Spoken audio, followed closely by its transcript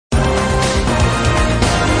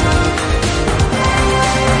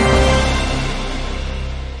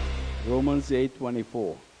Romans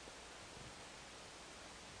 8:24.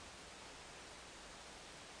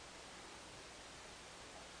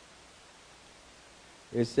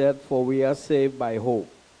 It said, "For we are saved by hope.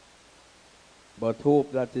 But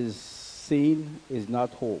hope that is seen is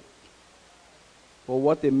not hope. For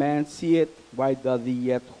what a man seeth, why doth he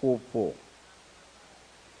yet hope for?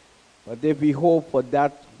 But if we hope for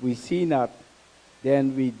that we see not,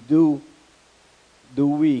 then we do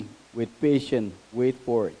we with patience wait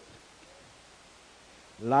for it.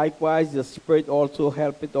 Likewise the Spirit also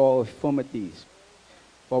helpeth our infirmities.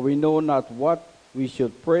 For we know not what we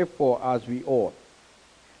should pray for as we ought.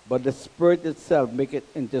 But the Spirit itself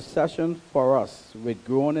maketh intercession for us with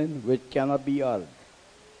groaning which cannot be uttered.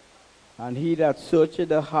 And he that searcheth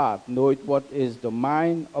the heart knoweth what is the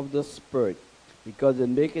mind of the Spirit, because it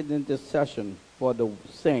maketh intercession for the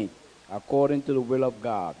saint according to the will of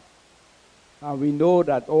God. And we know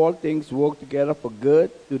that all things work together for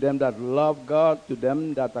good to them that love God, to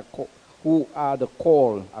them that are who are the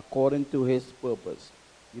called according to his purpose."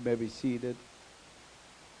 You may be seated.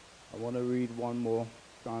 I want to read one more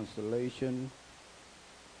translation.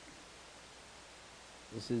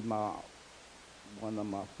 This is one of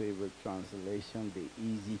my favorite translations, the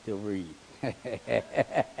easy to read.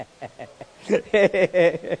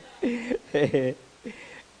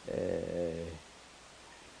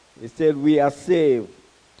 It said, "We are saved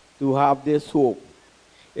to have this hope.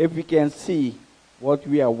 If we can see what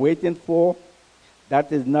we are waiting for,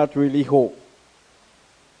 that is not really hope.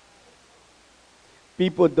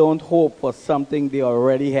 People don't hope for something they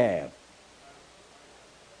already have.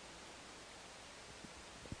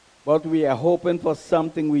 But we are hoping for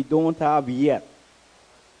something we don't have yet.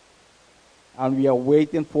 And we are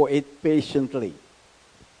waiting for it patiently.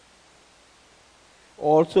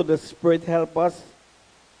 Also, the Spirit help us.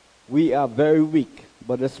 We are very weak,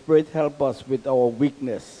 but the Spirit help us with our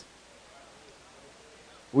weakness.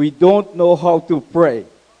 We don't know how to pray.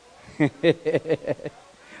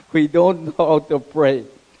 We don't know how to pray.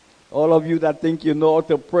 All of you that think you know how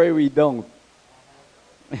to pray, we don't.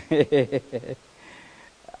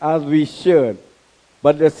 As we should.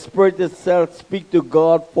 But the Spirit itself speaks to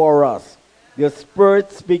God for us. The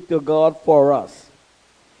Spirit speaks to God for us.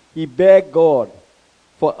 He begged God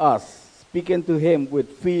for us, speaking to him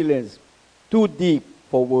with feelings too deep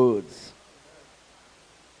for words.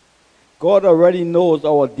 God already knows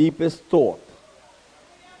our deepest thought.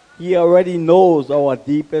 He already knows our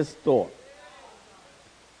deepest thought.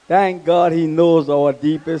 Thank God he knows our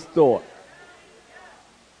deepest thought.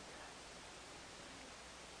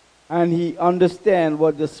 And he understands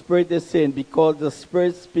what the Spirit is saying, because the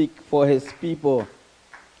Spirit speaks for his people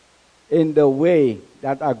in the way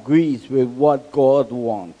that agrees with what God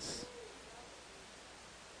wants.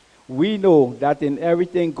 We know that in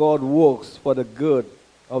everything God works for the good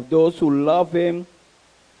of those who love him.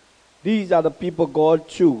 These are the people God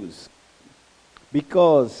chose,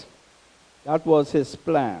 because that was his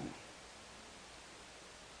plan.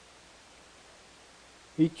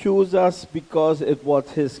 He chose us because it was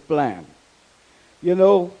his plan. You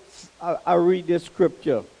know, I read this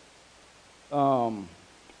scripture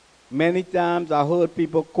many times. I heard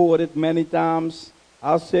people quote it many times.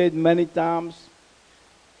 I've said many times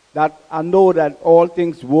that I know that all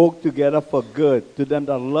things work together for good to them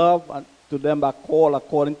that love and to them that call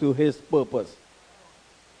according to his purpose.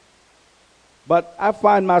 But I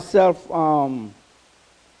find myself,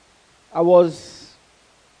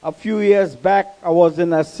 a few years back, I was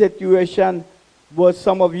in a situation where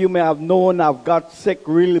some of you may have known I've got sick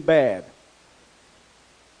really bad.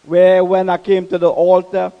 Where when I came to the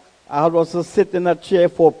altar, I was to sit in a chair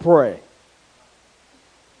for prayer.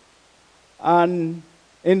 And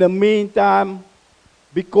in the meantime,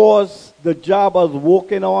 because the job I was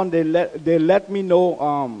working on, they let me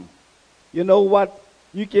know, you know what,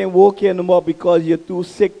 you can't work here no more because you're too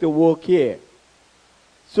sick to work here.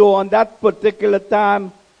 So on that particular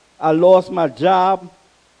time, I lost my job.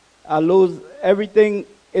 I lost everything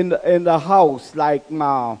in the house, like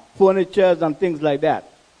my furniture and things like that.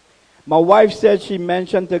 My wife said, she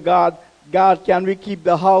mentioned to God, "God, can we keep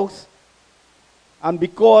the house?" And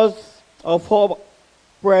because of her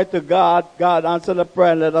prayer to God, God answered the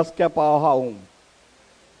prayer and let us keep our home.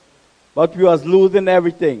 But we was losing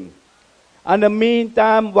everything. In the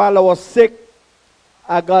meantime, while I was sick,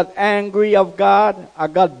 I got angry of God. I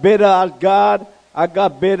got bitter at God. I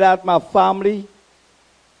got bitter at my family.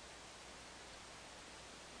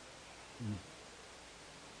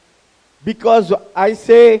 Because I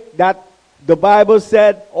say that the Bible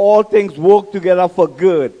said all things work together for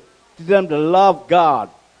good to them that love God.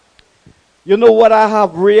 You know what I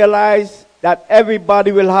have realized that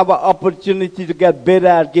everybody will have an opportunity to get bitter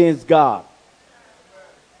against God.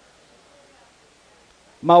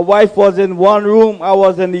 My wife was in one room, I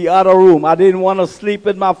was in the other room. I didn't want to sleep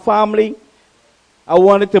with my family. I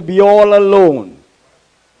wanted to be all alone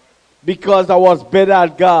because I was bitter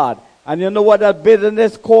at God. And you know what that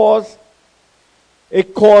bitterness caused?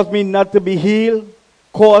 It caused me not to be healed,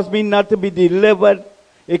 caused me not to be delivered.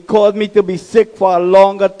 It caused me to be sick for a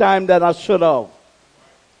longer time than I should have.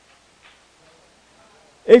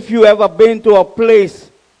 If you ever been to a place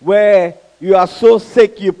where you are so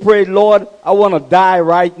sick you pray, Lord, I want to die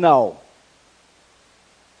right now.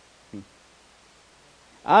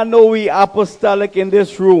 I know we apostolic in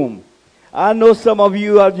this room. I know some of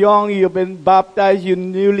you are young, you've been baptized, you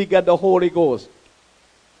newly got the Holy Ghost.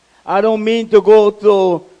 I don't mean to go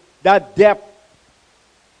to that depth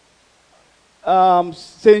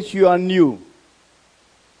since you are new.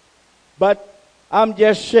 But I'm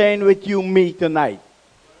just sharing with you me tonight.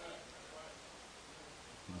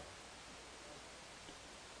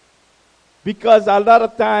 Because a lot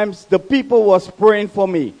of times the people was praying for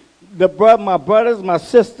me. My brothers, my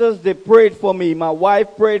sisters, they prayed for me. My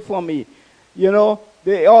wife prayed for me. You know,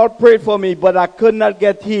 they all prayed for me, but I could not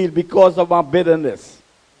get healed because of my bitterness.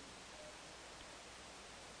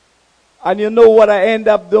 And you know what I end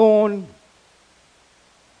up doing?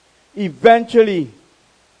 Eventually,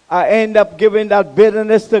 I end up giving that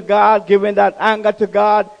bitterness to God, giving that anger to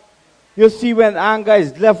God. You see, when anger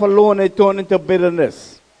is left alone, it turns into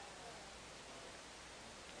bitterness.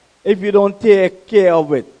 If you don't take care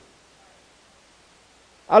of it.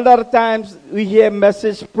 A lot of times we hear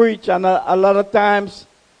message preached, and a lot of times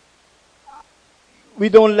we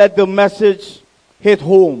don't let the message hit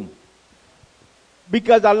home.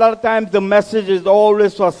 Because a lot of times the message is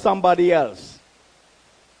always for somebody else.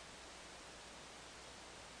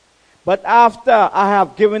 But after I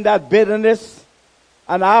have given that bitterness,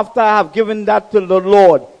 and after I have given that to the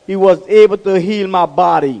Lord, He was able to heal my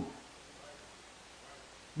body.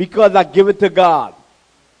 Because I give it to God.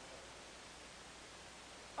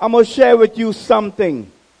 I'm going to share with you something.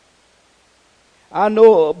 I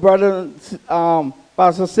know Brother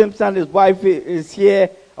Pastor Simpson, his wife is here.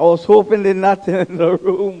 I was hoping they're not in the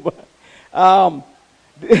room. But,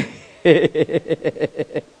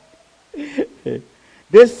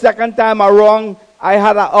 this second time around, I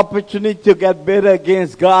had an opportunity to get bitter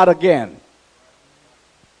against God again.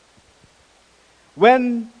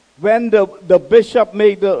 When the bishop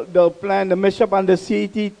made the plan, the bishop and the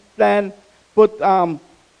CET plan put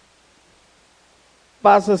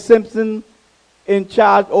Pastor Simpson in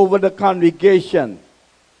charge over the congregation,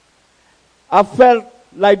 I felt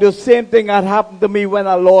like the same thing had happened to me when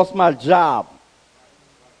I lost my job.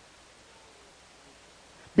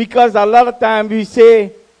 Because a lot of times we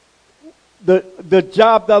say the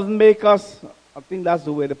job doesn't make us, I think that's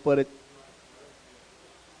the way to put it.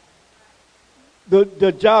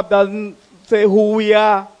 The job doesn't say who we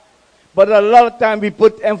are, but a lot of times we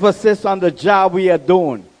put emphasis on the job we are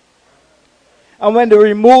doing. And when they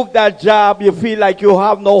remove that job, you feel like you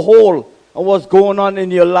have no hold on what's going on in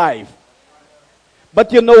your life.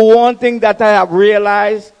 But you know one thing that I have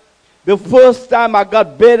realized? The first time I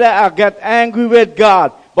got bitter, I got angry with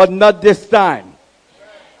God, but not this time.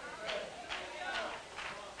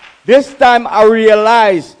 This time I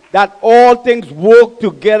realized that all things work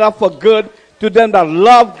together for good to them that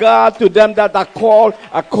love God, to them that are called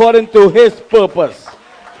according to His purpose.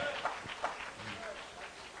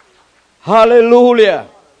 Hallelujah.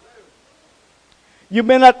 You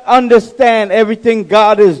may not understand everything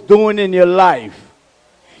God is doing in your life.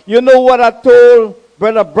 You know what I told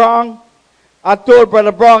Brother Brown? I told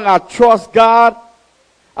Brother Brown I trust God,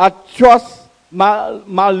 I trust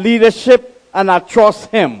my leadership, and I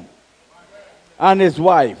trust him and his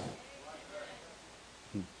wife.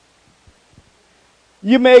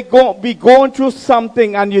 You may be going through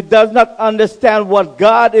something and you does not understand what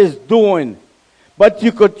God is doing. But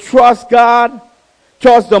you could trust God,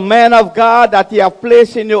 trust the man of God that He has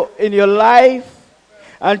placed in your life,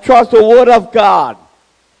 and trust the word of God.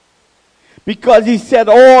 Because He said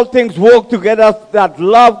all things work together that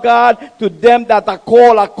love God, to them that are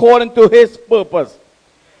called according to His purpose.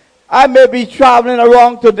 I may be traveling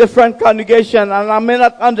around to different congregations and I may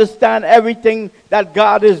not understand everything that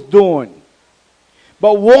God is doing.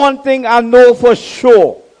 But one thing I know for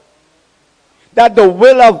sure, that the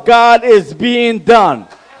will of God is being done.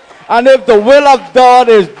 And if the will of God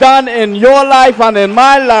is done in your life and in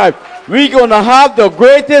my life, we're going to have the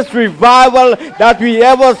greatest revival that we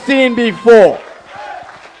ever seen before.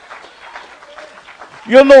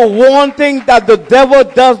 You know one thing that the devil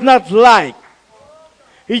does not like?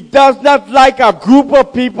 He does not like a group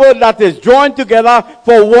of people that is joined together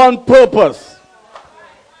for one purpose.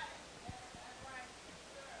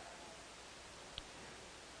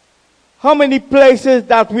 How many places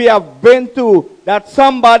that we have been to that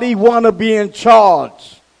somebody want to be in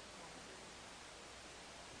charge?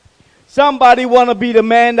 Somebody want to be the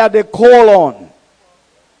man that they call on.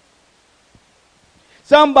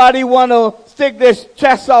 Somebody want to stick their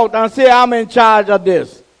chest out and say, I'm in charge of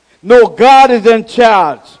this. No, God is in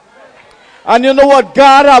charge. And you know what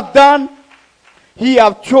God have done? He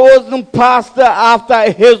have chosen pastor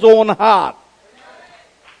after his own heart.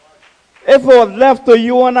 If it was left to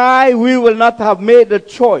you and I, we will not have made the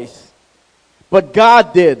choice. But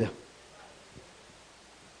God did.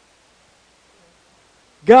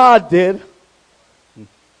 God did.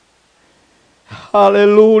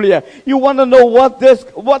 Hallelujah. You want to know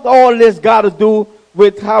what all this got to do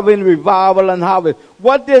with having revival and harvest?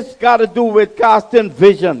 What this got to do with casting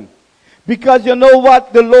vision? Because you know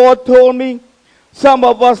what the Lord told me? Some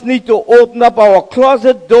of us need to open up our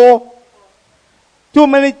closet door. Too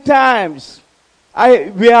many times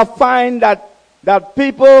we have find that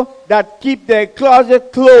people that keep their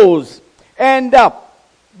closet closed end up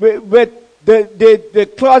with the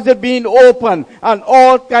closet being open and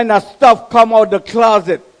all kind of stuff come out the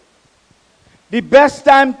closet. The best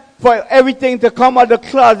time for everything to come out the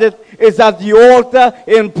closet is at the altar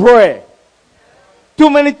in prayer. Too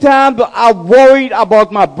many times I'm worried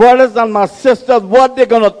about my brothers and my sisters, what they're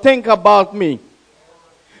going to think about me.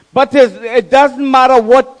 But it doesn't matter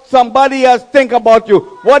what somebody else think about you.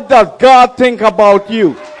 What does God think about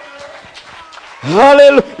you?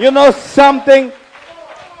 Hallelujah. You know something?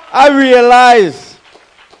 I realize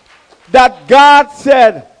that God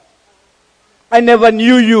said, I never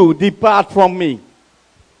knew you, depart from me.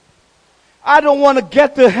 I don't want to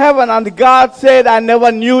get to heaven and God said, I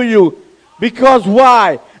never knew you. Because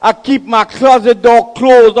why? I keep my closet door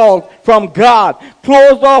closed off from God,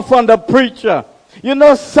 closed off from the preacher. You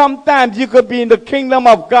know, sometimes you could be in the kingdom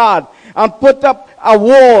of God and put up a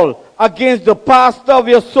wall against the pastor of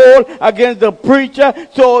your soul, against the preacher,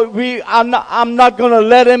 so I'm not going to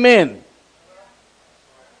let him in.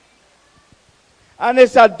 And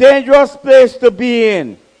it's a dangerous place to be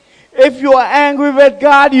in. If you are angry with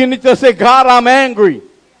God, you need to say, God, I'm angry.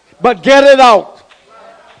 But get it out.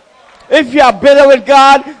 If you are bitter with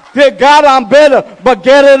God, say, God, I'm bitter. But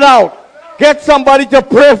get it out. Get somebody to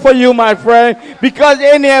pray for you, my friend. Because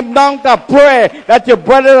any amount of prayer that your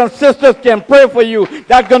brothers and sisters can pray for you,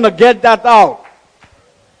 they're going to get that out.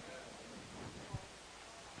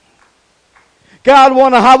 God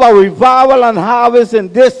want to have a revival and harvest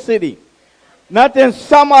in this city. Not in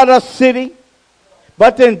some other city,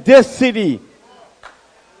 but in this city.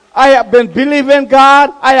 I have been believing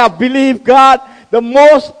God. I have believed God. The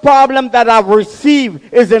most problem that I've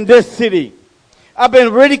received is in this city. I've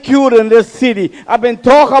been ridiculed in this city. I've been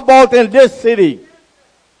talked about in this city.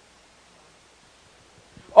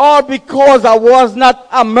 All because I was not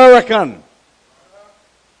American.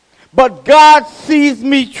 But God sees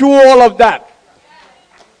me through all of that.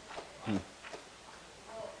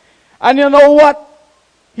 And you know what?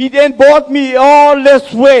 He didn't brought me all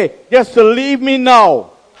this way just to leave me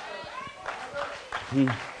now.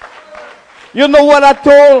 You know what I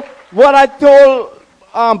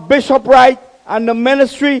told? Bishop Wright and the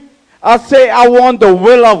ministry? I say I want the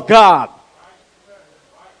will of God.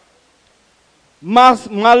 My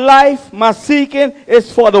life, my seeking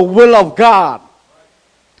is for the will of God.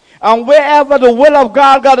 And wherever the will of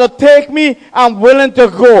God got to take me, I'm willing to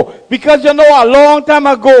go. Because you know, a long time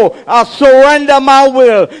ago, I surrendered my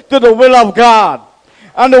will to the will of God.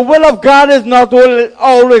 And the will of God is not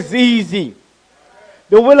always easy.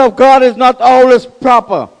 The will of God is not always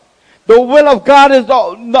proper. The will of God is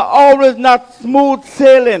always not smooth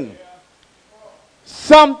sailing.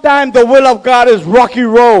 Sometimes the will of God is rocky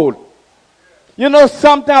road. You know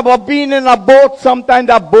something about being in a boat, sometimes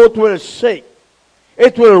that boat will shake.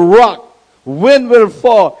 It will rock. Wind will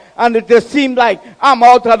fall. And it just seems like I'm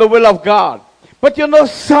out of the will of God. But you know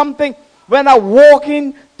something? When I walk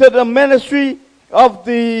into the ministry of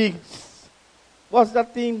what's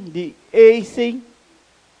that thing? The AC?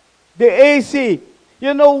 The AC.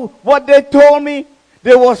 You know what they told me?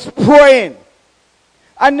 They was praying.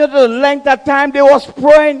 I know the length of time they was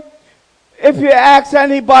praying. If you ask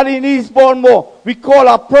anybody in East Baltimore, we call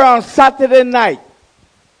a prayer on Saturday night.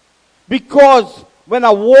 Because when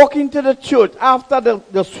I walk into the church, after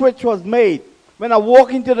the switch was made, when I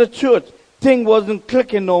walk into the church, thing wasn't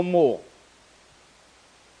clicking no more.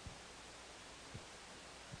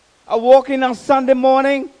 I walk in on Sunday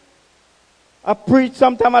morning, I preach,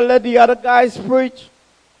 sometimes I let the other guys preach.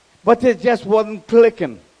 But it just wasn't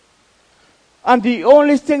clicking. And the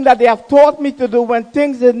only thing that they have taught me to do when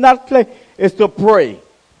things did not click is to pray.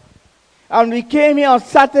 And we came here on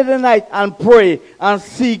Saturday night and pray and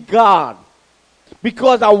see God.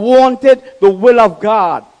 Because I wanted the will of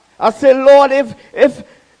God. I said, Lord, if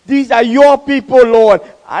these are your people, Lord,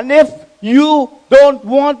 and if you don't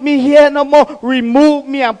want me here no more, remove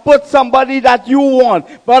me and put somebody that you want.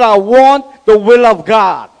 But I want the will of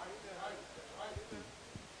God.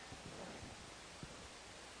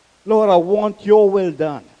 Lord, I want your will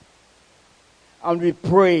done. And we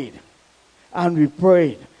prayed. And we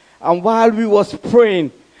prayed. And while we was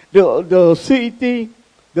praying, the city,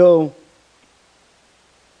 the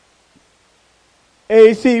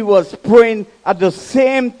AC was praying at the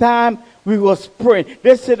same time we was praying.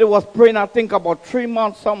 They said it was praying, I think, about 3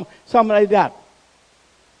 months, something like that.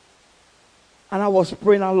 And I was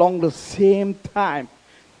praying along the same time.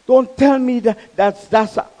 Don't tell me that's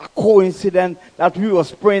a coincidence that we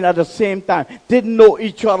was praying at the same time. Didn't know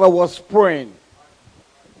each other was praying.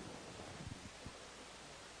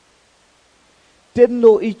 Didn't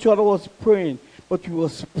know each other was praying, but we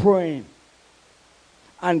was praying.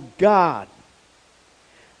 And God,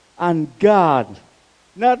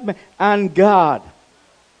 not me, and God.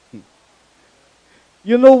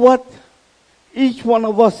 You know what? Each one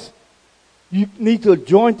of us, you need to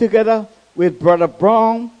join together with Brother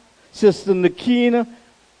Brown, Sister Nikina,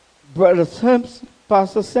 Brother Simpson,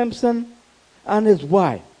 Pastor Simpson, and his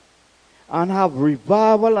wife, and have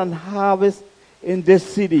revival and harvest in this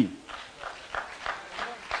city.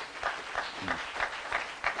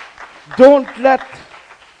 Don't let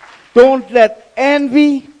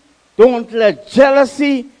envy, don't let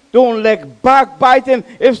jealousy, don't let backbiting.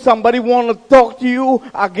 If somebody want to talk to you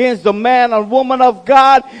against the man and woman of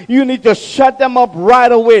God, you need to shut them up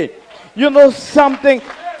right away. You know something?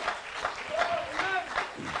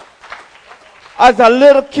 As a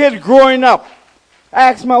little kid growing up, I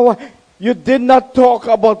asked my wife, you did not talk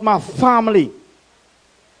about my family.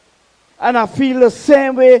 And I feel the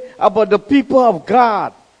same way about the people of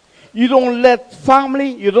God. You don't let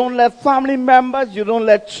family, you don't let family members, you don't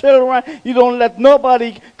let children, you don't let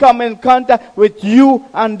nobody come in contact with you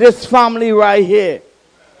and this family right here.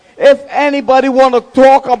 If anybody want to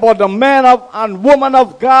talk about the man and woman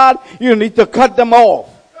of God, you need to cut them off.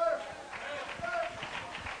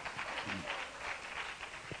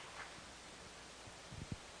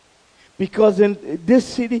 Because in this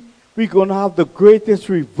city, we're going to have the greatest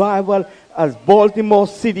revival as Baltimore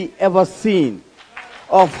City ever seen.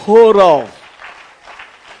 Of horror.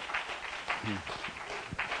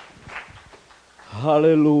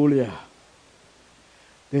 Hallelujah.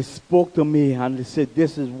 They spoke to me and they said,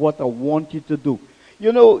 this is what I want you to do.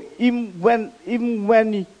 You know, even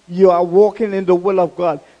when you are walking in the will of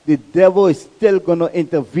God, the devil is still going to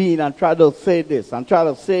intervene and try to say this and try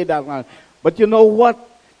to say that. But you know what?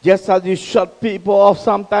 Just as you shut people off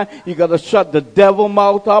sometimes, you got to shut the devil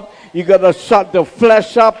mouth up. You got to shut the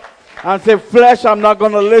flesh up. And say, flesh, I'm not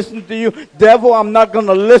going to listen to you. Devil, I'm not going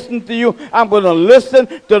to listen to you. I'm going to listen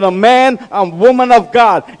to the man and woman of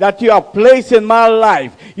God that you have placed in my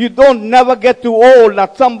life. You don't never get too old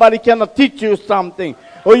that somebody cannot teach you something.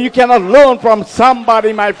 Or you cannot learn from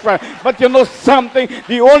somebody, my friend. But you know something?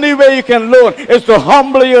 The only way you can learn is to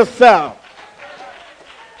humble yourself.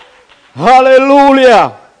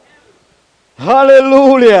 Hallelujah.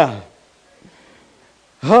 Hallelujah.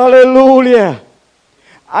 Hallelujah.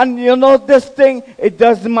 And you know this thing, it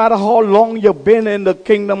doesn't matter how long you've been in the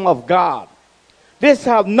kingdom of God. This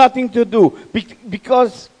have nothing to do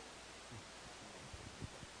because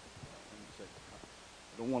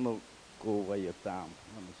I don't want to go over your time.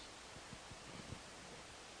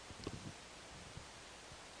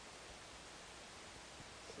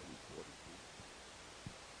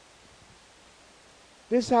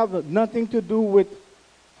 This have nothing to do with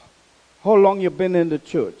how long you've been in the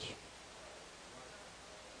church.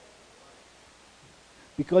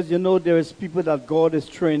 Because you know there is people that God is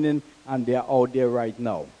training and they are out there right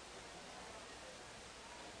now.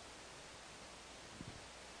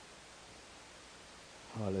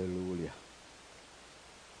 Hallelujah.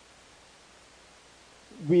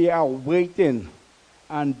 We are waiting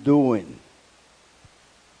and doing.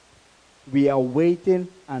 We are waiting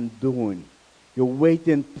and doing. You wait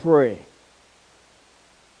and pray.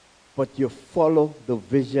 But you follow the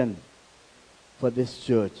vision for this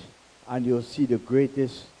church. And you'll see the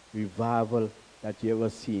greatest revival that you ever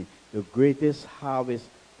seen. The greatest harvest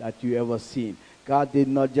that you ever seen. God did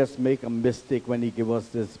not just make a mistake when he gave us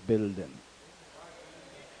this building.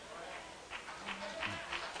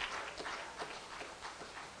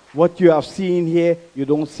 What you have seen here, you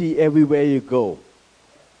don't see everywhere you go.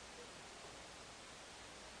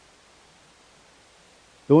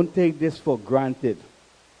 Don't take this for granted.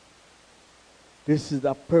 This is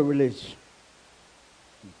a privilege.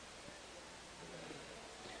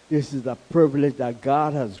 This is the privilege that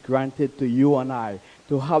God has granted to you and I,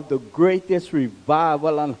 to have the greatest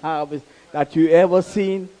revival and harvest that you ever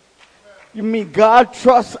seen. You mean God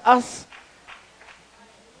trusts us?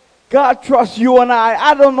 God trusts you and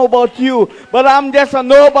I. I don't know about you, but I'm just a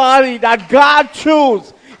nobody that God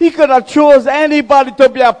chose. He could have chose anybody to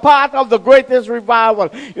be a part of the greatest revival.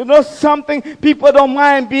 You know something? People don't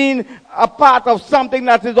mind being a part of something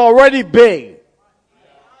that is already big.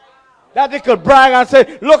 That they could brag and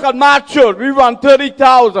say, look at my church, we run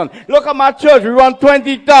 30,000. Look at my church, we run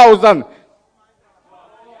 20,000.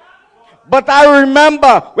 But I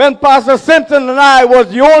remember when Pastor Simpson and I was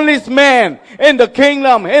the only man in the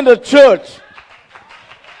kingdom, in the church.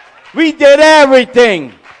 We did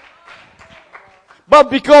everything. But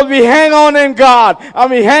because we hang on in God, and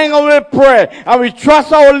we hang on in prayer, and we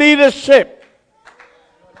trust our leadership,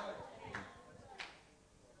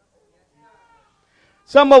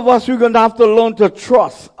 some of us, we're going to have to learn to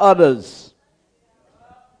trust others.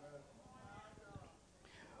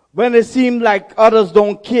 When it seems like others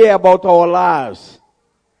don't care about our lives,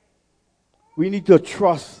 we need to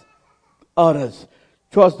trust others.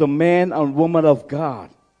 Trust the man and woman of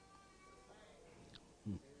God.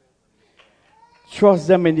 Trust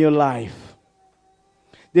them in your life.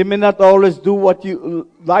 They may not always do what you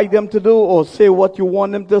like them to do or say what you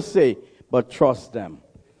want them to say, but trust them.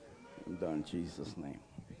 I'm done in Jesus' name.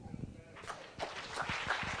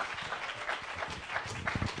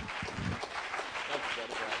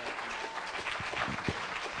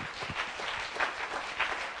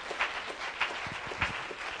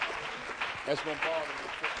 That's going to bother me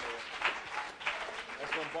sitting there.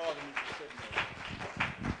 That's going to bother me just sitting there.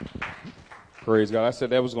 Praise God. I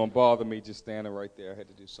said that was going to bother me just standing right there. I had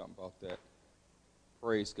to do something about that.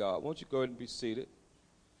 Praise God. Won't you go ahead and be seated?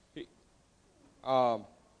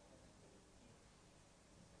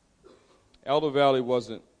 Elder Valley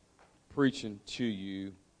wasn't preaching to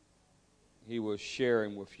you. He was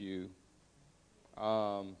sharing with you.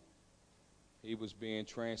 He was being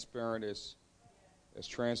transparent as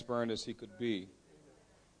transparent as he could be.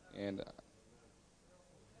 And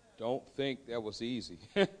don't think that was easy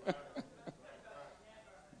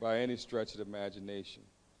by any stretch of the imagination.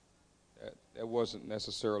 That wasn't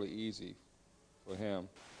necessarily easy for him.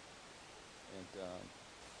 And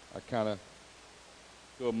I kind of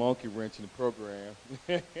threw a monkey wrench in the program.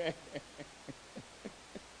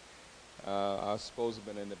 I was supposed to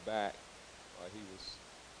have been in the back while he was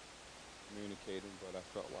communicating, but I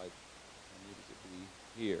felt like I needed to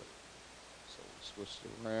be here. So we switched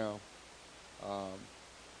it around.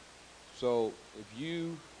 So if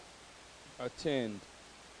you attend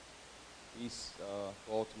East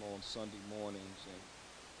Baltimore on Sunday mornings and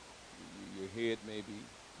your head may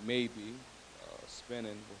be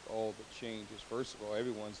spinning with all the changes. First of all,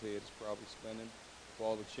 everyone's head is probably spinning with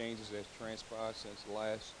all the changes that's transpired since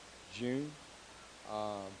last June.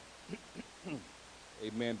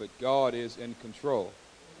 Amen. But God is in control.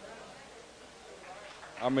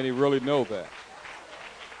 How many really know that?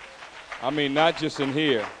 I mean, not just in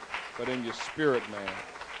here, but in your spirit, man.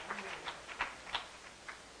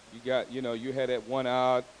 You had that 1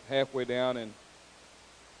 hour halfway down, and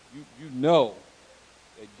you know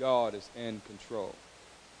that God is in control.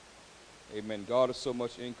 Amen. God is so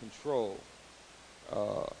much in control.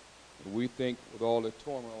 We think with all the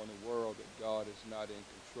turmoil in the world that God is not in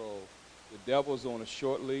control. The devil's on a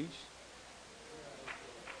short leash.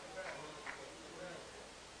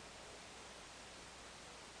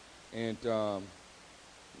 And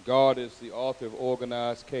God is the author of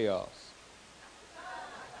organized chaos.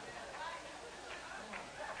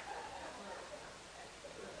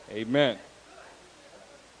 Amen.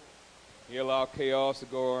 He allowed chaos to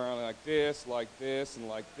go around like this, and like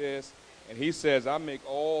this. And he says, I make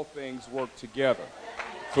all things work together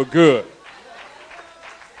for good.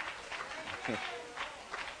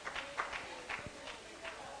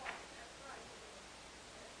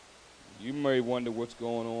 You may wonder what's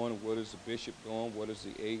going on, what is the bishop doing, what is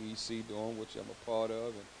the AEC doing, which I'm a part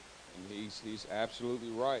of, and he's absolutely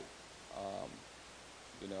right.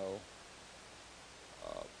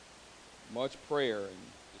 Much prayer and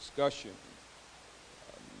discussion.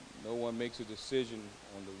 No one makes a decision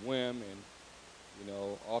on the whim and,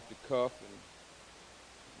 off the cuff, and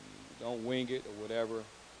don't wing it or whatever.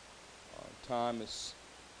 Time is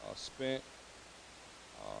spent,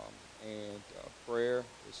 and prayer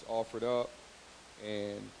is offered up,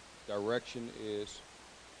 and direction is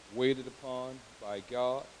waited upon by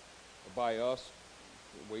God, or by us,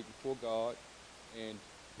 waiting for God, and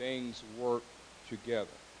things work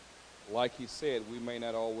together. Like he said, we may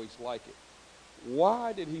not always like it.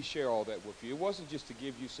 Why did he share all that with you? It wasn't just to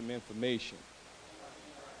give you some information.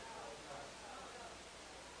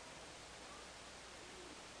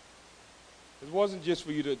 It wasn't just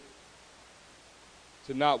for you to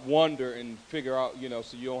not wonder and figure out,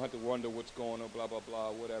 so you don't have to wonder what's going on, blah, blah,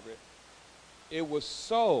 blah, whatever. It was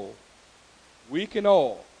so we can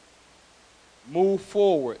all move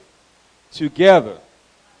forward together.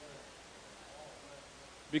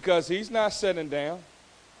 Because he's not sitting down.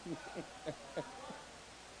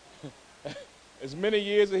 As many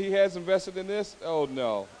years that he has invested in this, oh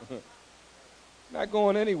no. Not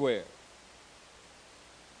going anywhere.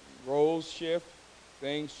 Roles shift,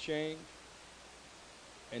 things change,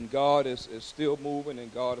 and God is still moving,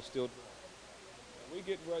 and God is still doing. We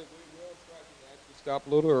get ready. We're on track to actually stop a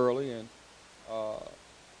little early, and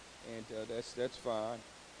that's fine.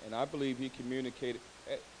 And I believe he communicated.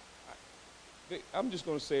 I'm just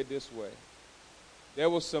going to say it this way. There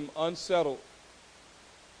was some unsettled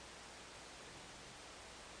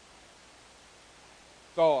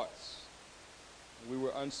thoughts. We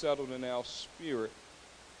were unsettled in our spirit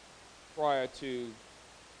prior to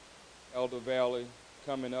Elder Valley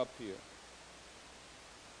coming up here.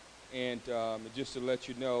 And just to let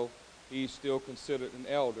you know, he's still considered an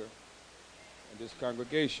elder in this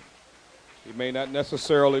congregation. He may not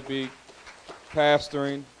necessarily be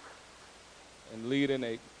pastoring and leading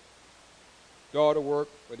a daughter work,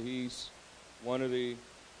 but he's one of the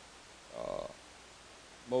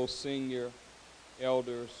most senior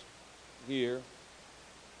elders here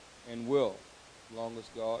and will, as long as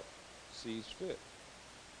God sees fit.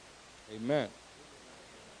 Amen.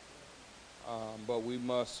 But we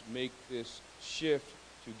must make this shift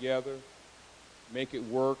together, make it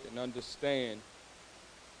work, and understand,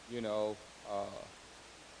 we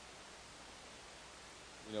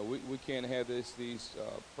can't have these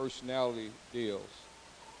personality deals.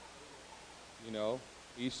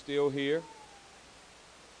 He's still here,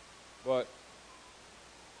 but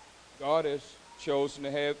God has chosen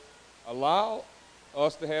to allow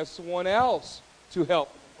us to have someone else to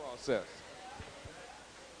help the process.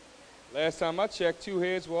 Last time I checked, 2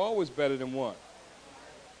 heads were always better than 1.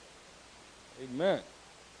 Amen.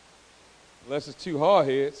 Unless it's 2 hard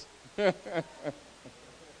heads. I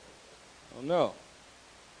don't know.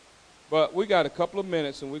 But we got a couple of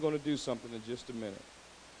minutes, and we're going to do something in just a minute.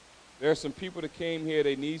 There are some people that came here,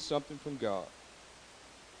 they need something from God.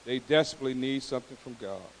 They desperately need something from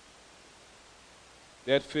God.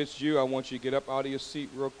 That fits you. I want you to get up out of your seat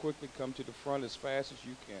real quickly, come to the front as fast as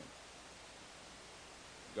you can.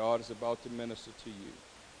 God is about to minister to you.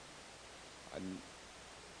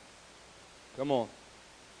 Come on.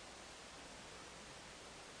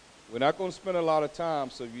 We're not going to spend a lot of time,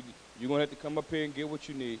 so you're going to have to come up here and get what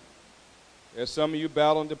you need. There's some of you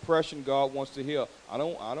battling depression God wants to heal. I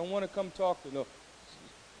don't want to come talk to no.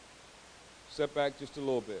 Step back just a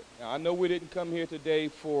little bit. Now, I know we didn't come here today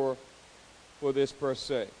for this per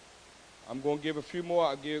se. I'm going to give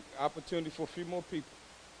I'll give opportunity for a few more people.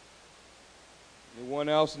 Anyone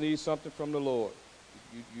else needs something from the Lord?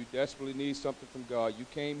 You desperately need something from God. You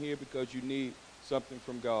came here because you need something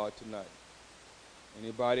from God tonight.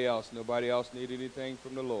 Anybody else? Nobody else need anything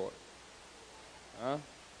from the Lord? Huh?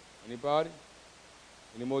 Anybody?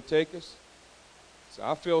 Any more takers? So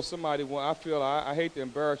I feel I hate to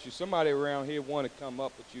embarrass you. Somebody around here want to come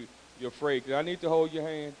up, but you're afraid. Do I need to hold your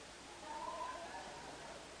hand?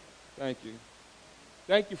 Thank you.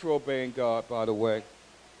 Thank you for obeying God, by the way.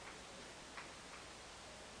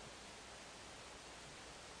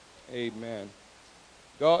 Amen.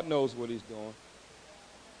 God knows what he's doing.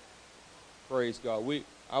 Praise God.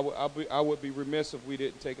 I would be remiss if we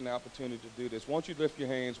didn't take an opportunity to do this. Won't you lift your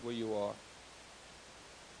hands where you are?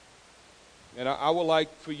 And I would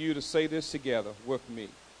like for you to say this together with me.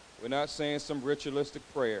 We're not saying some ritualistic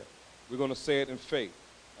prayer. We're going to say it in faith.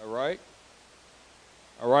 All right?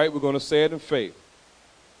 All right, we're going to say it in faith.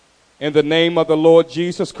 In the name of the Lord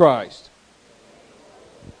Jesus Christ,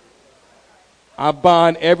 I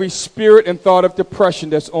bind every spirit and thought of depression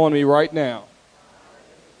that's on me right now.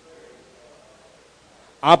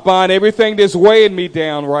 I bind everything that's weighing me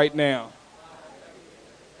down right now.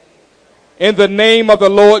 In the name of the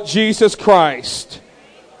Lord Jesus Christ,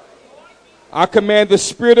 I command the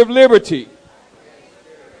spirit of liberty,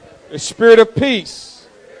 the spirit of peace,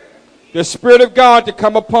 the Spirit of God to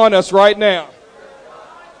come upon us right now.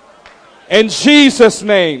 In Jesus'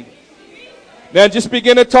 name. Now just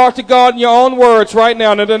begin to talk to God in your own words right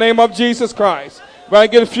now in the name of Jesus Christ. We're going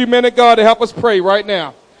to get a few minutes, God, to help us pray right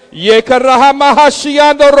now.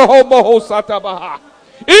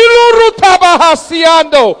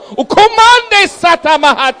 Ilurutabahasiando. Ukomande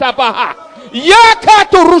satamahatabaha.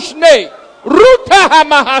 Yakaturushne.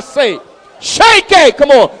 Rutahamahase. Shake it.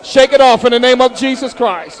 Come on. Shake it off in the name of Jesus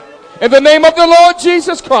Christ. In the name of the Lord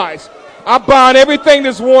Jesus Christ. I bind everything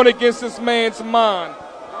that's warned against this man's mind.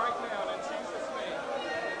 Right now, in Jesus' name.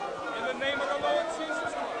 In the name of the Lord Jesus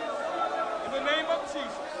Christ. In the name of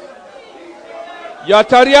Jesus.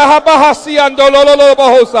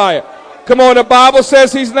 Come on, the Bible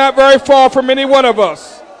says he's not very far from any one of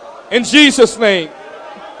us. In Jesus' name.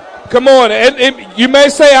 Come on. You may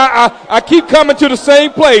say, I keep coming to the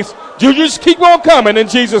same place. You just keep on coming in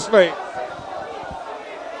Jesus' name.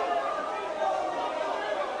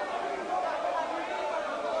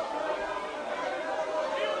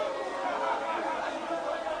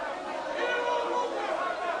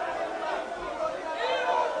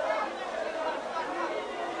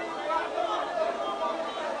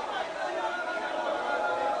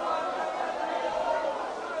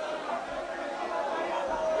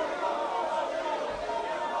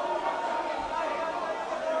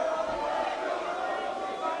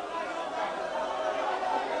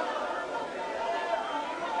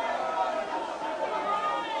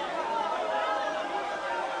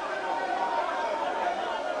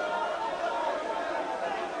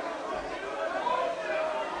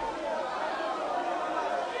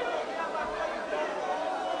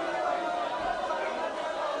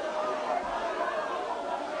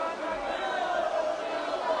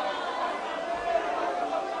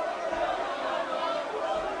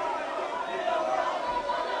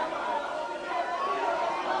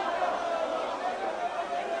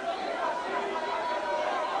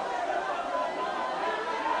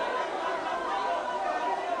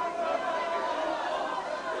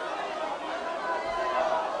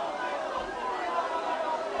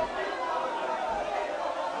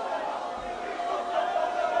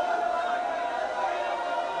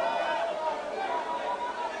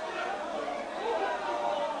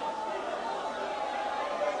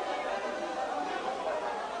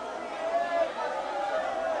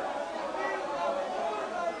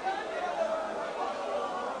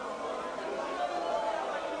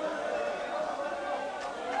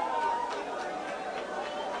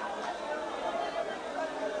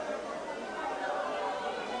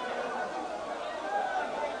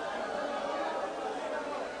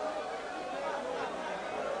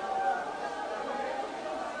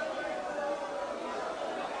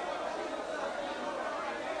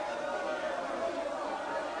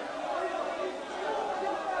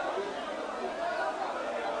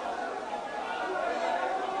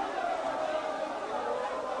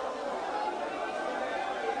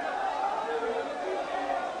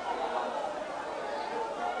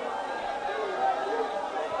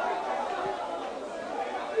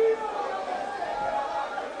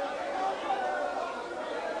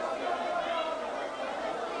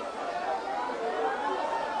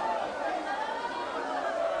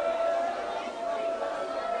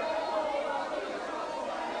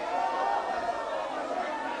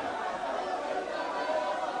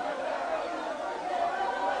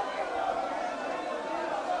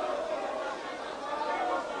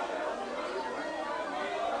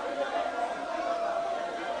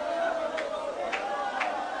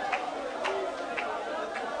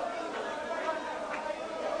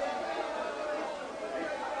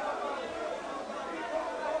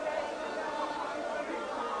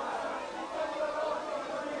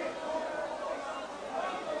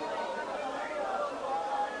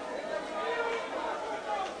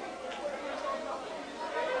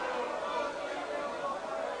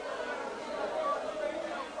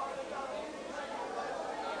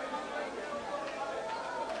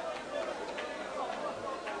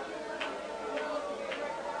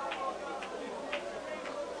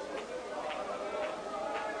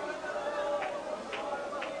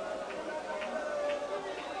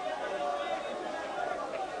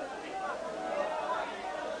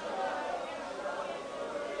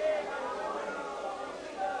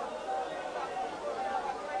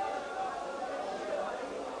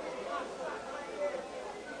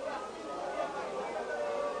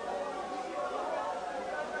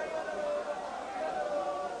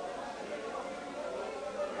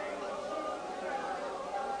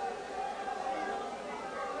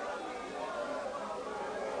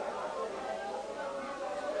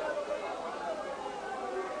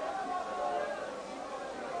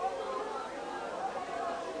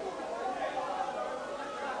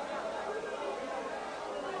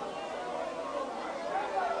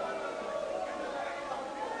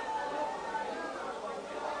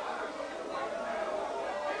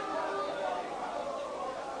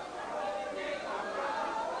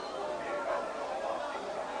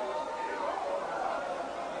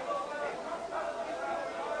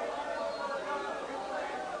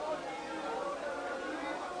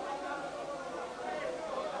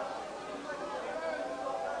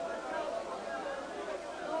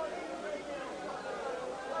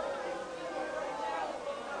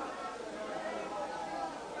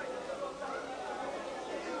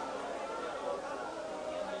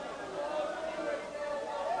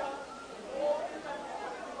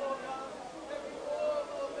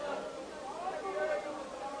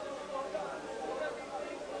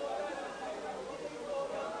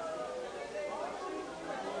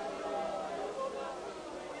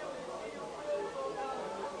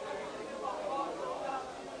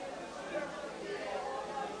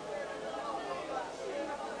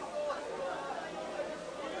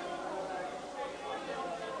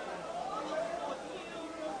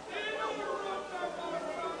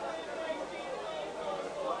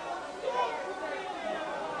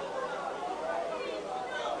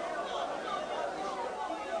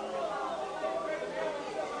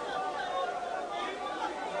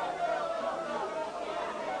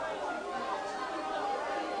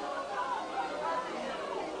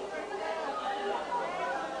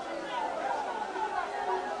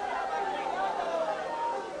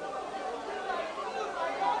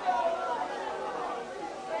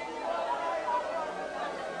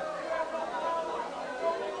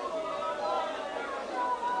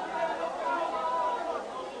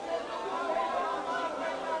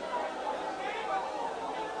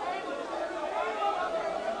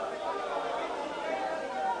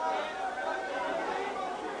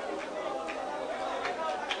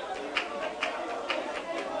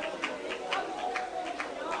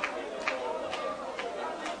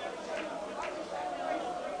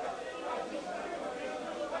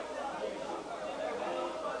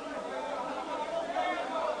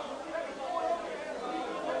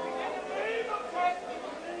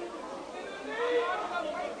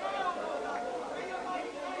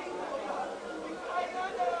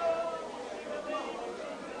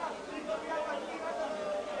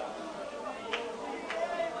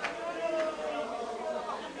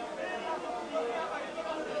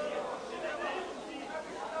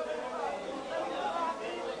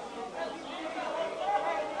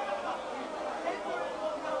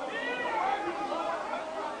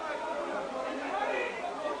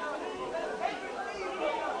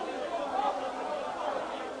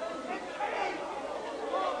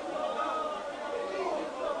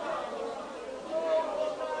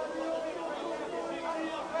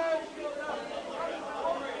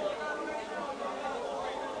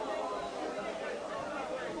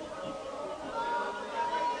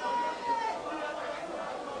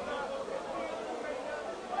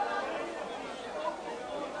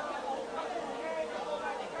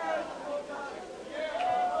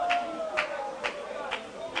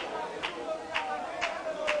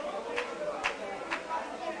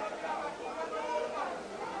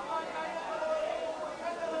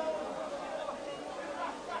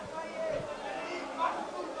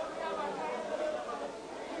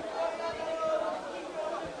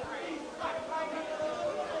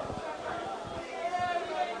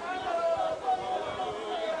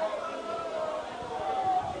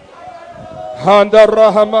 Handa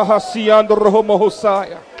rahamahasi anda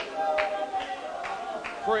rohomohosaya.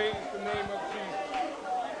 Praise the name of Jesus.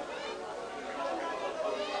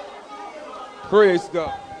 Praise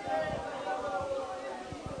God.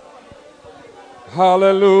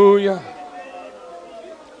 Hallelujah.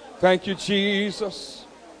 Thank you, Jesus.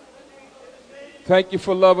 Thank you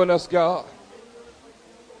for loving us, God.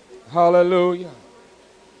 Hallelujah.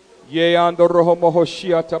 Ye ando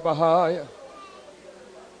rohomohoshiata bahaya.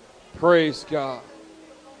 Praise God.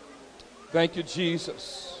 Thank you,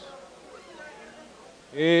 Jesus.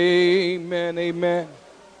 Amen, amen.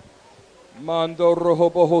 Mando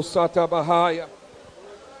rohobohosata bahaya.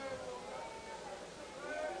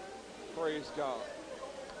 Praise God.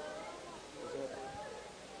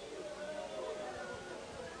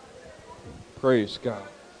 Praise God.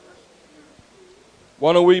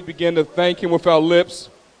 Why don't we begin to thank him with our lips?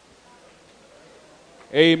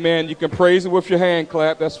 Amen. You can praise him with your hand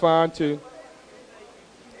clap. That's fine too.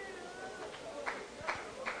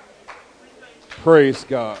 Praise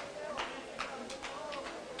God.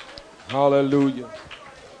 Hallelujah.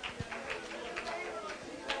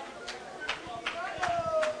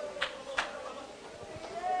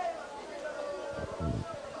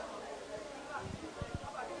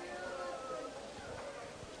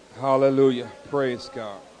 Hallelujah. Praise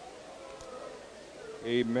God.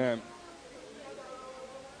 Amen.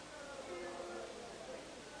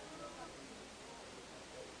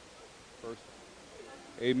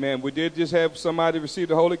 Amen. We did just have somebody receive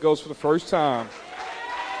the Holy Ghost for the first time.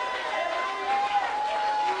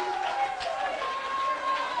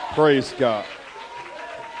 Praise God.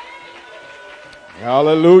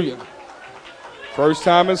 Hallelujah. First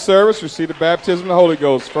time in service, receive the baptism of the Holy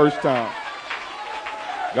Ghost. First time.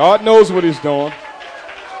 God knows what he's doing.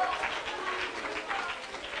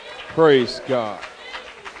 Praise God.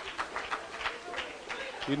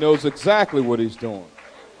 He knows exactly what he's doing.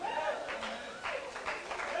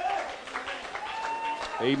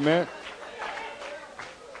 Amen.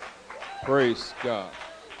 Praise God.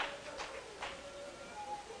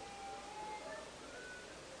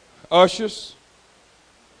 Ushers.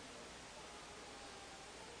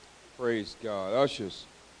 Praise God. Ushers.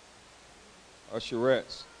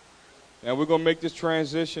 Usherettes. Now we're going to make this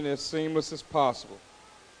transition as seamless as possible.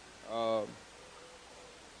 We're going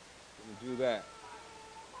to do that.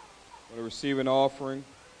 We're going to receive an offering.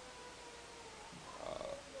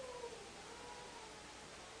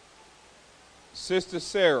 Sister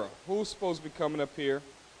Sarah, who's supposed to be coming up here?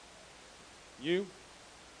 You?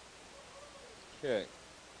 Okay.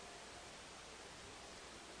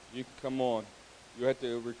 You can come on. You have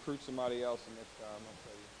to recruit somebody else the next time, I'll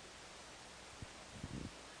tell you.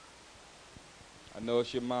 I know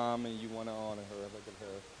it's your mom and you want to honor her. Look at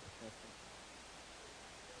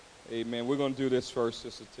her. Amen. We're going to do this first,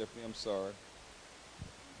 Sister Tiffany. I'm sorry.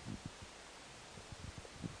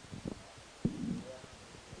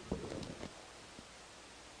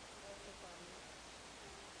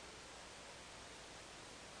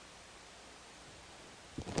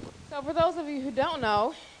 So for those of you who don't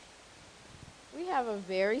know, we have a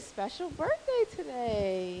very special birthday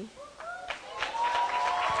today.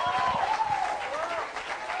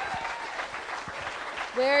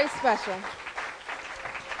 Very special.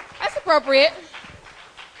 That's appropriate.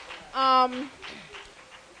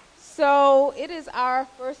 So it is our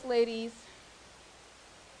First Lady's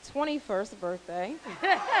 21st birthday.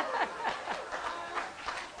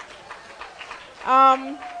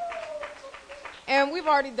 And we've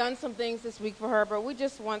already done some things this week for her, but we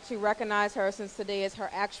just want to recognize her since today is her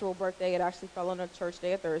actual birthday. It actually fell on a church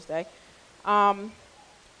day, a Thursday. So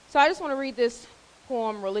I just want to read this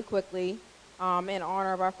poem really quickly in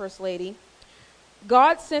honor of our First Lady.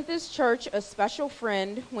 God sent this church a special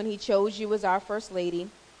friend when he chose you as our First Lady.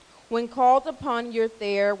 When called upon, you're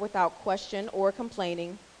there without question or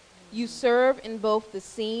complaining. You serve in both the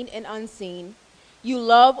seen and unseen. You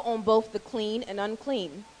love on both the clean and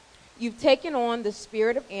unclean. You've taken on the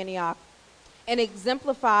spirit of Antioch and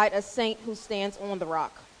exemplified a saint who stands on the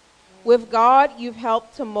rock. With God, you've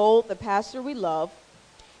helped to mold the pastor we love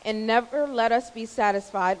and never let us be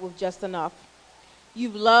satisfied with just enough.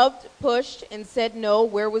 You've loved, pushed, and said no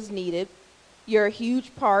where was needed. You're a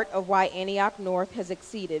huge part of why Antioch North has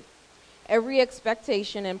exceeded every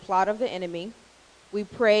expectation and plot of the enemy. We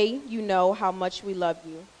pray you know how much we love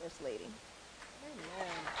you, First Lady.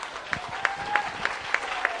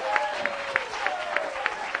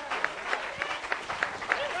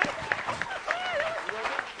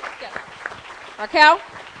 Raquel?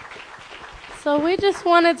 So we just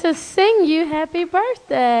wanted to sing you happy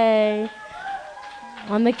birthday.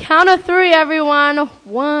 On the count of three, everyone.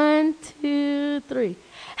 1, 2, 3.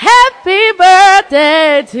 Happy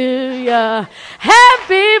birthday to ya.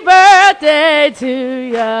 Happy birthday to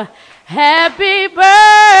ya. Happy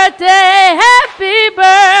birthday, happy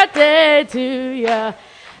birthday to ya.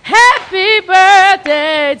 Happy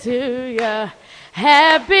birthday to ya.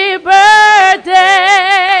 Happy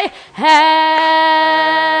birthday, happy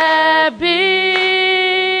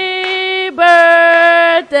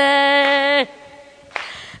birthday,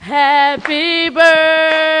 happy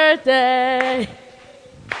birthday,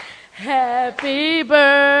 happy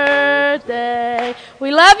birthday.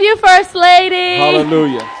 We love you, First Lady.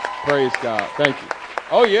 Hallelujah. Praise God. Thank you.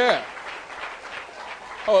 Oh, yeah.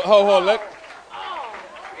 Hold.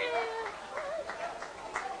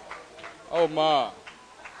 Oh, my.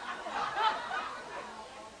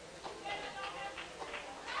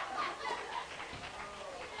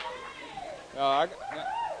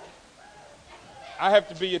 I have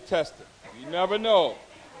to be your tester. You never know.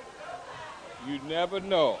 You never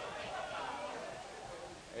know.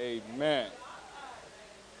 Amen.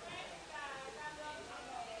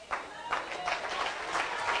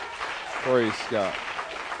 Praise God.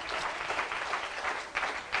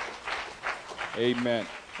 Amen.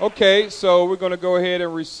 Okay, so we're going to go ahead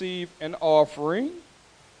and receive an offering,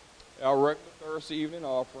 our regular Thursday evening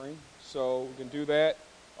offering. So we can do that.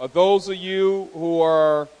 Those of you who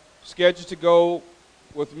are scheduled to go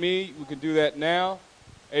with me, we can do that now.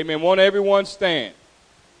 Amen. Won't everyone stand?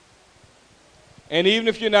 And even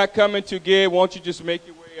if you're not coming to give, won't you just make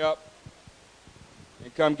your way up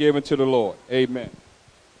and come give unto the Lord? Amen.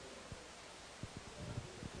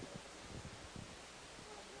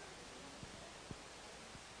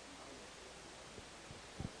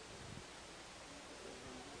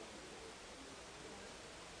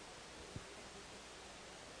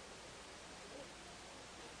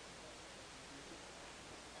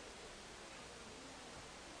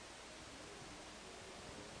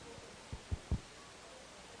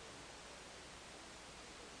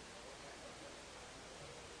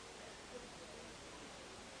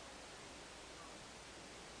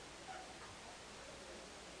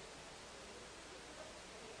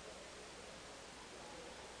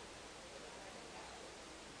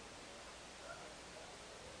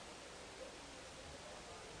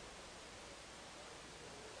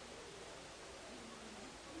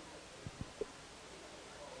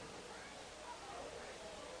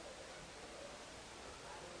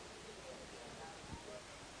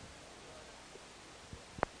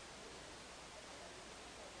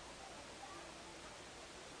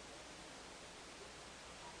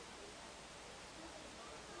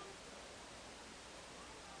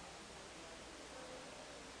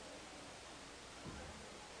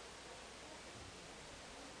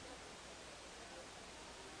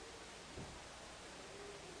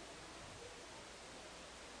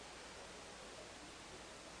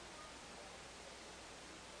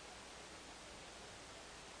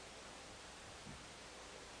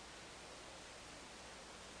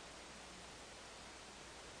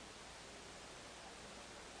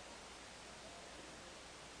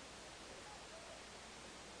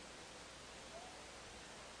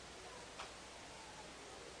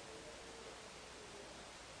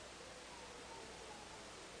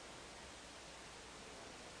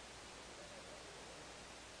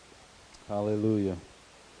 Hallelujah.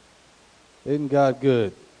 Isn't God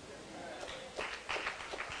good?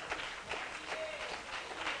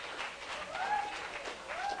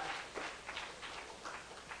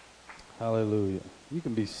 Hallelujah. You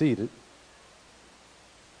can be seated.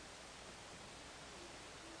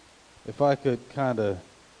 If I could kind of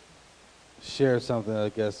share something, I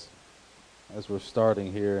guess, as we're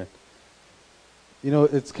starting here. You know,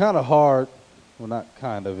 it's kind of hard. Well, not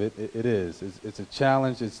kind of. It is. It's a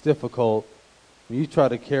challenge. It's difficult when you try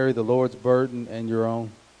to carry the Lord's burden and your own.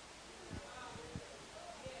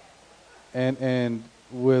 And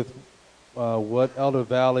with what Elder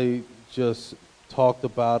Valley just talked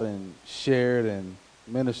about and shared and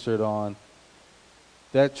ministered on,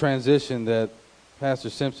 that transition that Pastor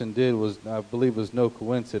Simpson did was, I believe, was no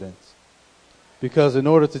coincidence. Because in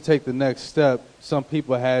order to take the next step, some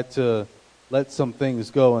people had to let some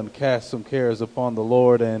things go and cast some cares upon the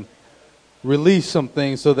Lord and release some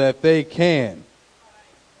things so that they can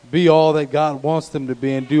be all that God wants them to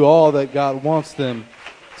be and do all that God wants them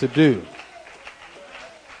to do.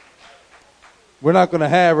 We're not going to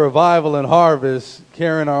have revival and harvest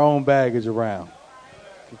carrying our own baggage around,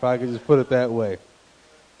 if I could just put it that way.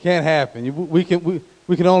 Can't happen. We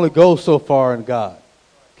can only go so far in God,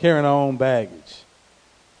 carrying our own baggage.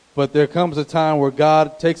 But there comes a time where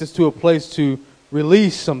God takes us to a place to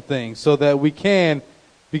release some things so that we can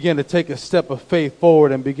begin to take a step of faith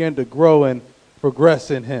forward and begin to grow and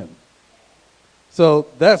progress in him. So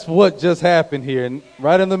that's what just happened here. And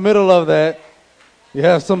right in the middle of that, you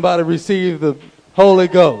have somebody receive the Holy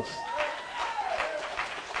Ghost.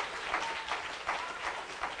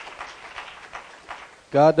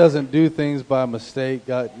 God doesn't do things by mistake.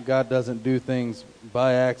 God doesn't do things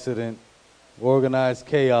by accident, organized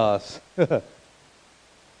chaos.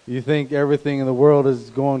 You think everything in the world is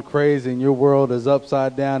going crazy and your world is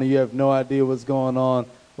upside down and you have no idea what's going on.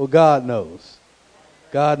 Well, God knows.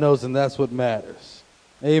 God knows, and that's what matters.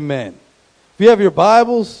 Amen. If you have your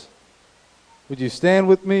Bibles, would you stand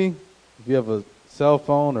with me? If you have a cell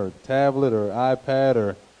phone or tablet or iPad,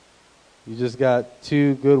 or you just got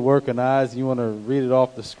two good working eyes and you want to read it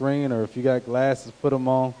off the screen, or if you got glasses, put them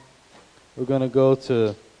on. We're going to go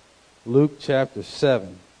to Luke chapter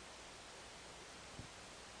 7,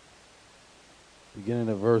 beginning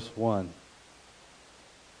at verse 1.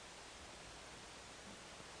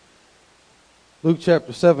 Luke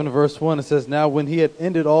chapter 7, verse 1, it says, "Now when he had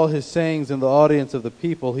ended all his sayings in the audience of the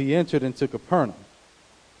people, he entered into Capernaum.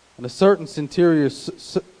 And a certain centurion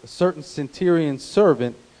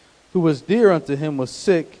servant who was dear unto him was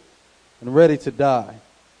sick and ready to die.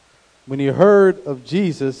 When he heard of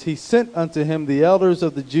Jesus, he sent unto him the elders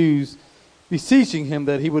of the Jews, beseeching him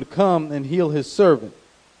that he would come and heal his servant.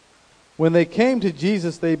 When they came to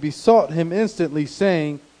Jesus, they besought him instantly,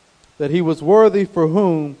 saying that he was worthy for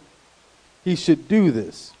whom he should do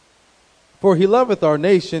this. For he loveth our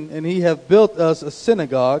nation, and he hath built us a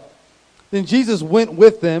synagogue. Then Jesus went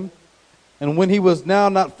with them, and when he was now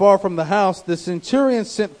not far from the house, the centurion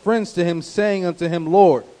sent friends to him, saying unto him,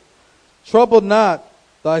 Lord, trouble not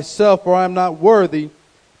thyself, for I am not worthy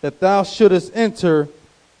that thou shouldest enter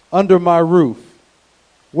under my roof.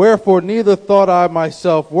 Wherefore neither thought I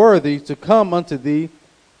myself worthy to come unto thee,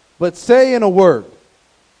 but say in a word,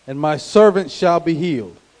 and my servant shall be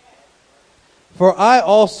healed. For I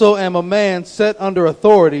also am a man set under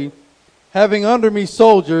authority, having under me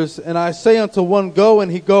soldiers, and I say unto one, Go, and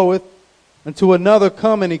he goeth, and to another,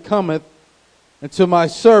 Come, and he cometh, and to my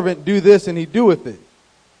servant, Do this, and he doeth it.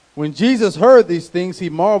 When Jesus heard these things, he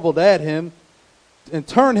marveled at him, and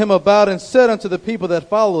turned him about, and said unto the people that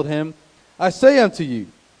followed him, I say unto you,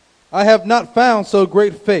 I have not found so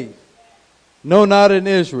great faith, no, not in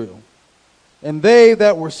Israel. And they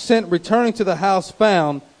that were sent returning to the house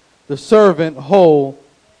found the servant whole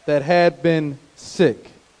that had been sick."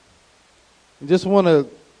 I just want to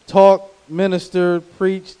talk, minister,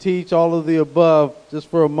 preach, teach, all of the above just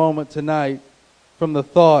for a moment tonight from the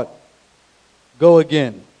thought, go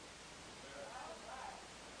again.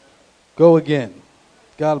 Go again.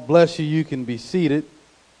 God bless you. You can be seated.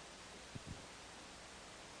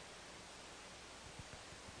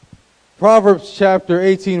 Proverbs chapter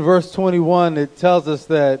 18, verse 21, it tells us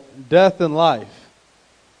that death and life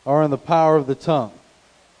are in the power of the tongue,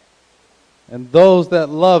 and those that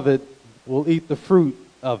love it will eat the fruit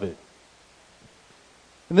of it.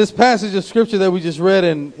 In this passage of scripture that we just read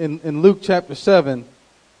in Luke chapter 7,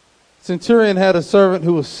 centurion had a servant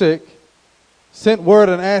who was sick, sent word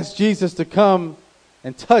and asked Jesus to come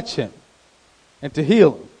and touch him and to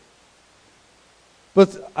heal him.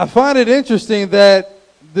 But I find it interesting that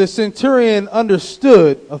the centurion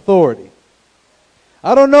understood authority.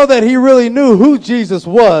 I don't know that he really knew who Jesus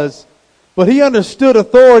was, but he understood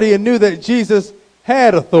authority and knew that Jesus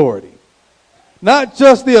had authority. Not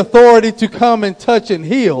just the authority to come and touch and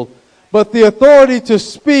heal, but the authority to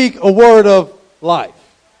speak a word of life.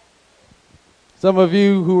 Some of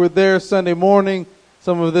you who were there Sunday morning,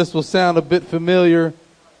 some of this will sound a bit familiar,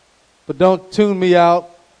 but don't tune me out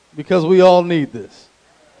because we all need this.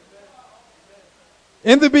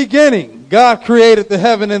 In the beginning, God created the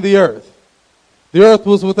heaven and the earth. The earth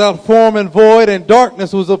was without form and void, and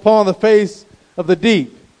darkness was upon the face of the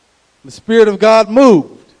deep. The Spirit of God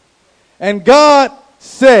moved. And God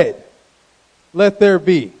said, let there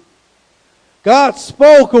be. God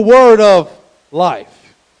spoke a word of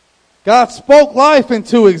life. God spoke life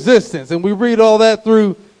into existence. And we read all that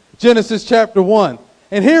through Genesis chapter 1.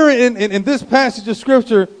 And here in this passage of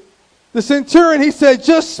Scripture, the centurion, he said,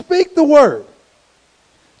 just speak the word.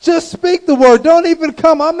 Just speak the word. Don't even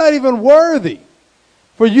come. I'm not even worthy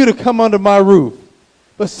for you to come under my roof.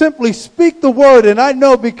 But simply speak the word, and I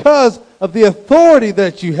know because of the authority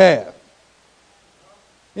that you have.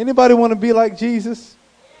 Anybody want to be like Jesus?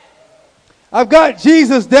 I've got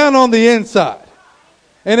Jesus down on the inside.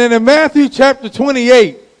 And in Matthew chapter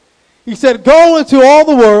 28, he said, go into all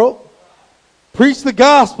the world, preach the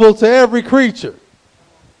gospel to every creature.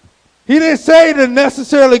 He didn't say to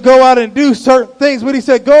necessarily go out and do certain things, but he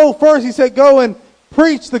said, go first. He said, go and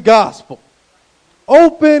preach the gospel.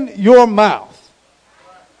 Open your mouth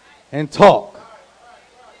and talk.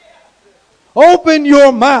 Open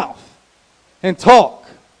your mouth and talk.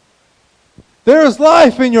 There is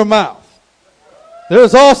life in your mouth. There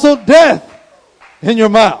is also death in your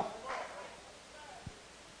mouth.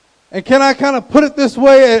 And can I kind of put it this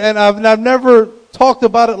way, and I've never talked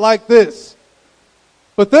about it like this,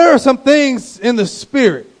 but there are some things in the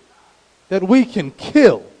spirit that we can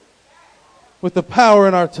kill with the power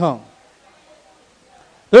in our tongue.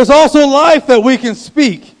 There's also life that we can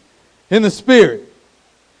speak in the spirit.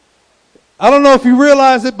 I don't know if you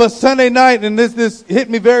realize it, but Sunday night, and this hit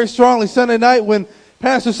me very strongly, Sunday night when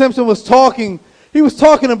Pastor Simpson was talking, he was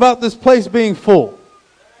talking about this place being full.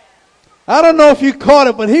 I don't know if you caught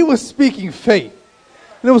it, but he was speaking faith.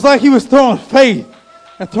 And it was like he was throwing faith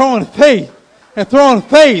and throwing faith and throwing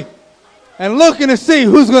faith and looking to see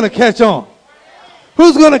who's going to catch on.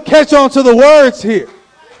 Who's going to catch on to the words here?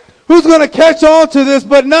 Who's going to catch on to this,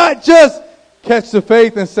 but not just catch the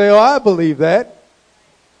faith and say, oh, I believe that.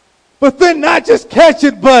 But then not just catch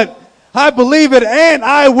it, but I believe it and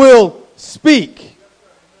I will speak.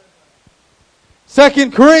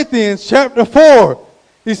 2 Corinthians chapter 4,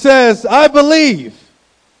 he says, I believe,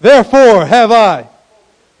 therefore have I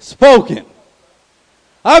spoken.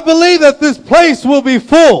 I believe that this place will be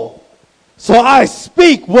full, so I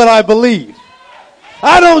speak what I believe.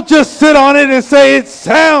 I don't just sit on it and say it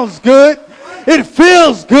sounds good. It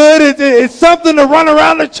feels good. It's something to run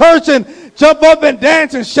around the church and jump up and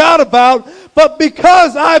dance and shout about. But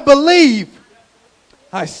because I believe,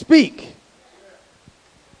 I speak.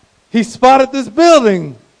 He spotted this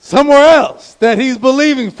building somewhere else that he's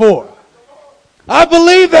believing for. I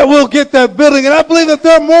believe that we'll get that building, and I believe that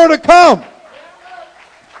there are more to come.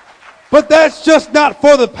 But that's just not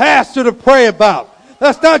for the pastor to pray about.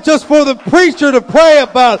 That's not just for the preacher to pray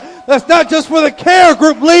about. That's not just for the care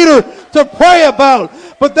group leader to pray about.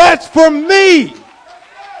 But that's for me.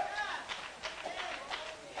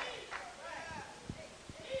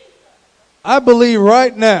 I believe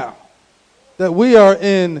right now that we are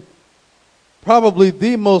in probably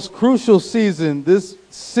the most crucial season this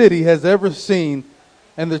city has ever seen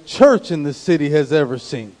and the church in the city has ever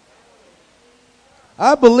seen.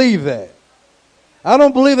 I believe that. I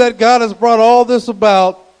don't believe that God has brought all this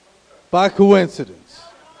about by coincidence.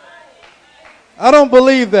 I don't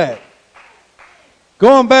believe that.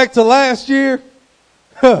 Going back to last year,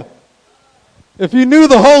 if you knew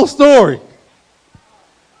the whole story,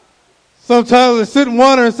 sometimes I sit and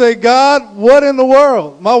wonder and say, God, what in the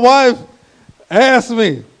world? My wife asked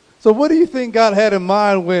me, so what do you think God had in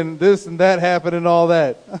mind when this and that happened and all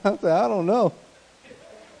that? I said, I don't know.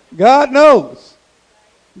 God knows.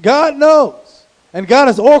 God knows. And God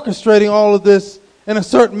is orchestrating all of this in a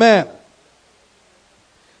certain manner.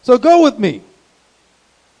 So go with me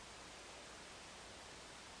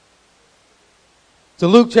to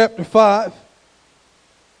Luke chapter 5.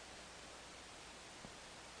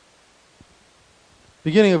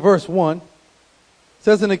 Beginning of verse 1. It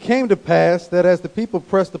says, and it came to pass that as the people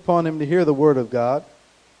pressed upon him to hear the word of God,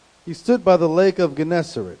 he stood by the lake of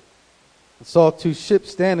Gennesaret and saw two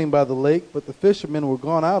ships standing by the lake, but the fishermen were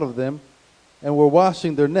gone out of them and were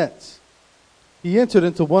washing their nets. He entered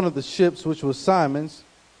into one of the ships, which was Simon's,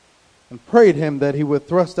 and prayed him that he would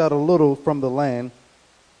thrust out a little from the land.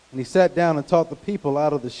 And he sat down and taught the people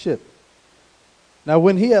out of the ship. Now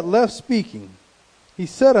when he had left speaking, he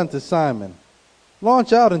said unto Simon,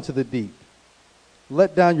 launch out into the deep.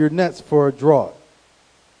 Let down your nets for a draught,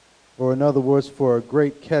 or in other words, for a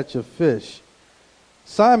great catch of fish.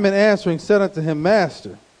 Simon answering said unto him,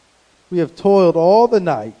 Master, we have toiled all the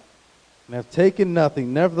night and have taken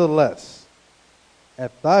nothing. Nevertheless,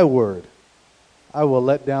 at thy word, I will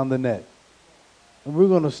let down the net. And we're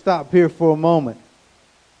going to stop here for a moment.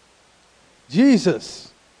 Jesus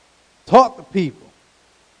taught the people,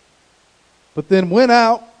 but then went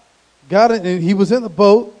out, got it, and he was in the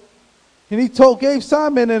boat, and he gave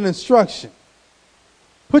Simon an instruction.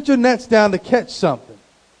 Put your nets down to catch something.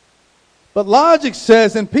 But logic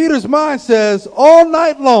says, and Peter's mind says, all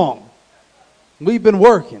night long, we've been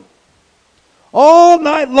working. All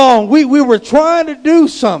night long, we were trying to do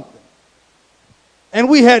something. And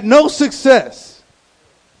we had no success.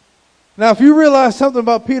 Now, if you realize something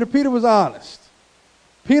about Peter, Peter was honest.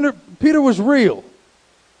 Peter was real.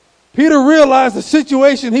 Peter realized the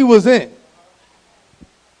situation he was in.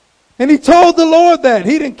 And he told the Lord that.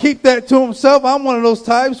 He didn't keep that to himself. I'm one of those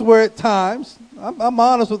types where at times, I'm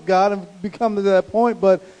honest with God and become to that point,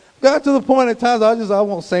 but got to the point at times I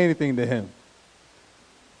won't say anything to him.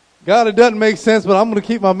 God, it doesn't make sense, but I'm going to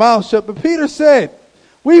keep my mouth shut. But Peter said,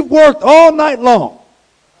 we've worked all night long.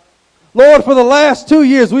 Lord, for the last 2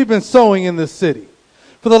 years, we've been sowing in this city.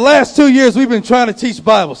 For the last 2 years, we've been trying to teach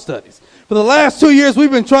Bible studies. For the last 2 years, we've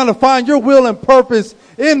been trying to find your will and purpose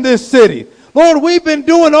in this city. Lord, we've been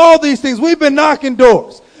doing all these things. We've been knocking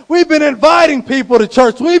doors. We've been inviting people to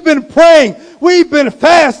church. We've been praying. We've been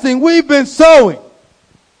fasting. We've been sowing.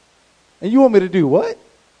 And you want me to do what?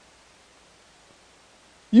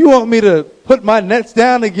 You want me to put my nets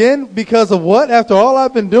down again because of what? After all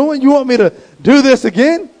I've been doing, you want me to do this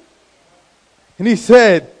again? And he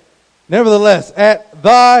said, nevertheless, at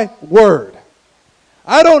thy word.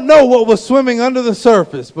 I don't know what was swimming under the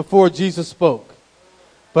surface before Jesus spoke.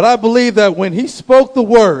 But I believe that when he spoke the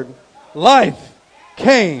word, life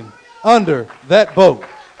came under that boat.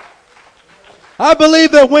 I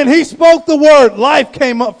believe that when he spoke the word, life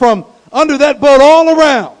came up from under that boat all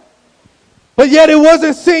around. But yet it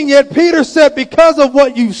wasn't seen yet. Peter said, because of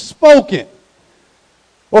what you've spoken.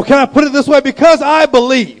 Or can I put it this way? Because I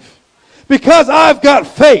believe. Because I've got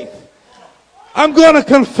faith. I'm going to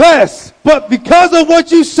confess. But because of what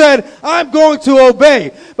you said, I'm going to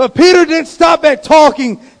obey. But Peter didn't stop at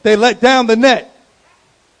talking. They let down the net.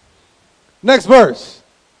 Next verse.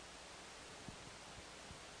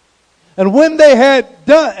 And when they had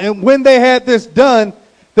this done,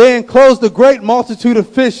 they enclosed a great multitude of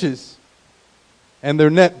fishes, and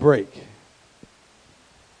their net brake.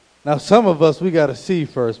 Now, some of us, we got to see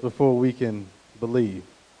first before we can believe.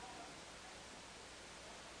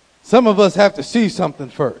 Some of us have to see something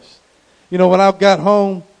first. You know, when I got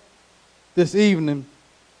home this evening,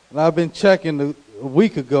 and I've been checking a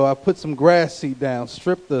week ago, I put some grass seed down,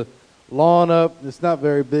 stripped the lawn up. It's not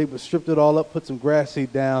very big, but stripped it all up, put some grass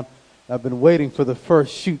seed down. I've been waiting for the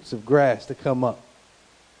first shoots of grass to come up.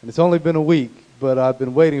 And it's only been a week, but I've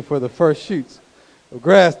been waiting for the first shoots of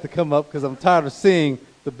grass to come up because I'm tired of seeing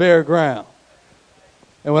the bare ground.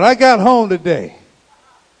 And when I got home today,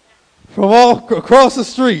 from all across the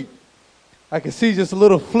street, I could see just a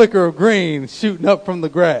little flicker of green shooting up from the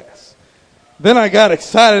grass. Then I got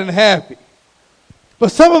excited and happy.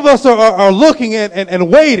 But some of us are looking at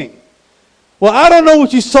and waiting. Well, I don't know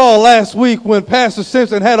what you saw last week when Pastor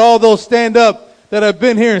Simpson had all those stand up that have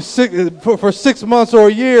been here for 6 months or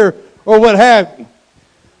a year or what have you.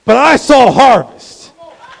 But I saw harvest.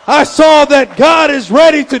 I saw that God is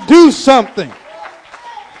ready to do something.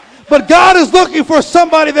 But God is looking for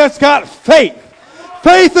somebody that's got faith.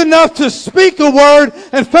 Faith enough to speak a word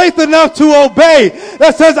and faith enough to obey.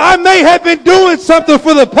 That says, I may have been doing something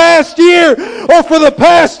for the past year or for the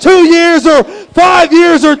past 2 years or 5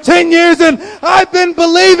 years or 10 years, and I've been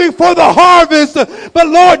believing for the harvest. But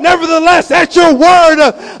Lord, nevertheless, at your word,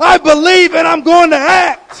 I believe and I'm going to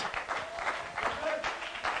act.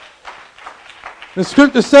 The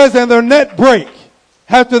scripture says, and their net brake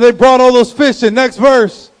after they brought all those fish in. Next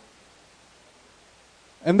verse.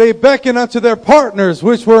 And they beckoned unto their partners,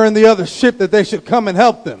 which were in the other ship, that they should come and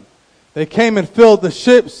help them. They came and filled the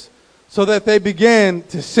ships so that they began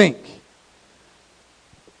to sink.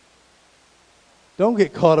 Don't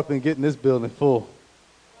get caught up in getting this building full.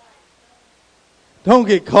 Don't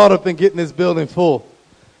get caught up in getting this building full.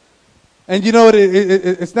 And you know,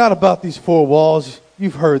 it's not about these four walls.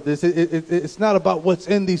 You've heard this. It's not about what's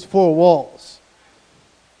in these four walls.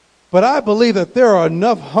 But I believe that there are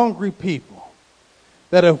enough hungry people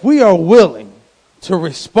that if we are willing to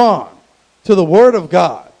respond to the word of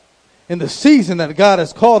God in the season that God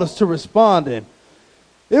has called us to respond in,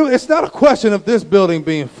 it's not a question of this building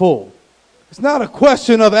being full. It's not a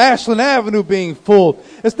question of Ashland Avenue being full.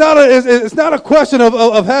 It's not a question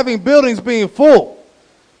of having buildings being full.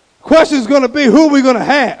 The question is going to be, who are we going to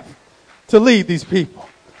have to lead these people?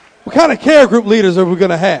 What kind of care group leaders are we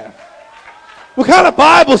going to have? What kind of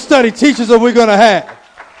Bible study teachers are we going to have?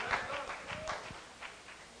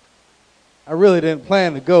 I really didn't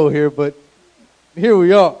plan to go here, but here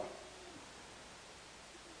we are.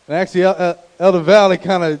 And actually, Elder Valley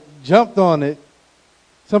kind of jumped on it.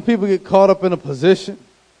 Some people get caught up in a position,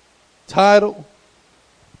 title.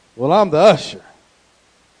 Well, I'm the usher.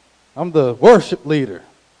 I'm the worship leader.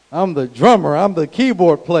 I'm the drummer. I'm the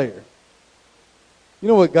keyboard player. You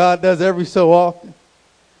know what God does every so often?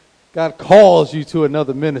 God calls you to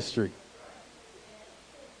another ministry.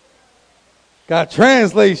 God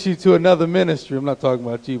translates you to another ministry. I'm not talking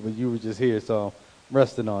about you, but you were just here, so I'm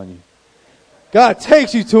resting on you. God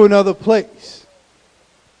takes you to another place.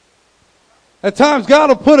 At times, God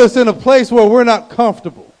will put us in a place where we're not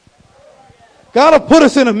comfortable. God will put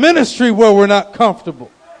us in a ministry where we're not comfortable.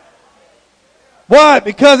 Why?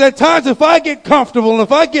 Because at times, if I get comfortable and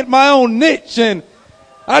if I get my own niche and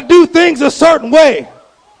I do things a certain way,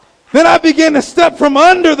 then I begin to step from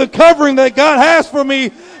under the covering that God has for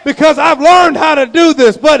me because I've learned how to do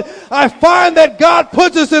this. But I find that God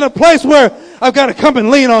puts us in a place where I've got to come and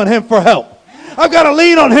lean on him for help. I've got to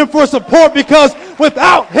lean on him for support because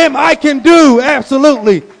without him I can do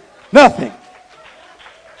absolutely nothing.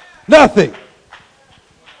 Nothing.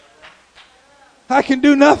 I can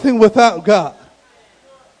do nothing without God.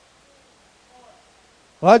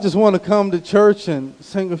 Well, I just want to come to church and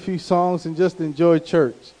sing a few songs and just enjoy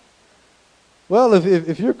church. Well,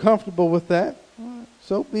 if you're comfortable with that,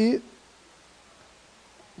 so be it.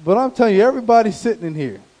 But I'm telling you, everybody sitting in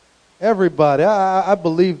here, everybody, I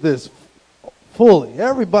believe this fully.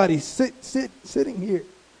 Everybody sitting here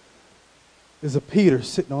is a Peter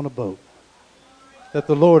sitting on a boat that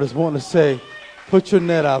the Lord is wanting to say, put your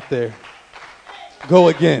net out there. Go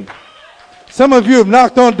again. Some of you have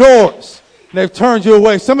knocked on doors and they've turned you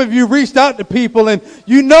away. Some of you reached out to people and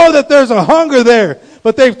you know that there's a hunger there,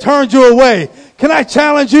 but they've turned you away. Can I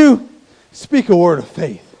challenge you? Speak a word of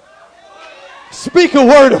faith. Speak a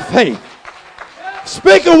word of faith.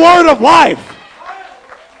 Speak a word of life.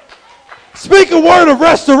 Speak a word of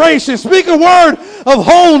restoration. Speak a word of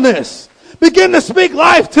wholeness. Begin to speak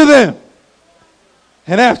life to them.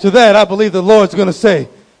 And after that, I believe the Lord's going to say,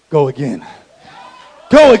 go again.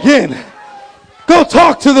 Go again. Go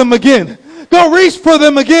talk to them again. Go reach for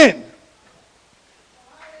them again.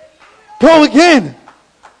 Go again.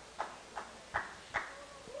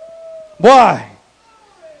 Why?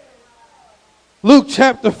 Luke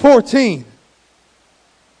chapter 14,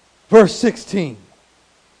 verse 16.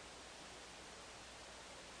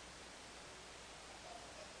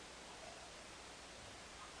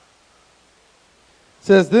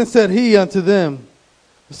 Says, then said he unto them,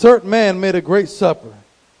 a certain man made a great supper,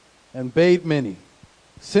 and bade many,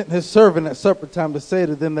 sent his servant at supper time to say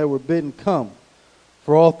to them that were bidden, come,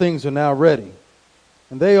 for all things are now ready.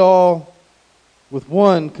 And they all with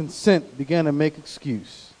one consent began to make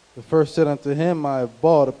excuse. The first said unto him, I have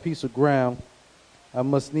bought a piece of ground, I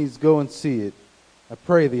must needs go and see it. I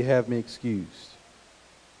pray thee have me excused.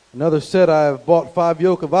 Another said, I have bought 5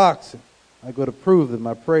 yoke of oxen, I go to prove them,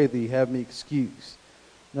 I pray thee have me excused.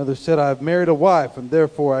 Another said, I have married a wife, and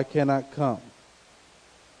therefore I cannot come.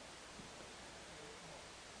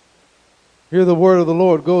 Hear the word of the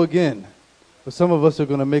Lord, go again. But some of us are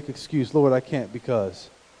going to make excuse. Lord, I can't because.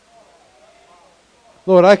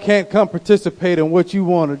 Lord, I can't come participate in what you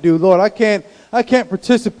want to do. Lord, I can't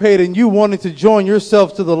participate in you wanting to join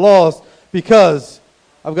yourself to the lost because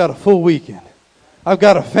I've got a full weekend. I've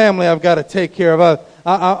got a family I've got to take care of.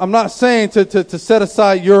 I'm not saying to set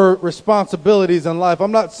aside your responsibilities in life.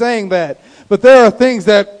 I'm not saying that. But there are things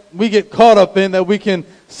that we get caught up in that we can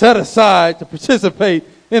set aside to participate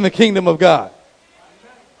in the kingdom of God.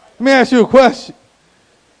 Let me ask you a question.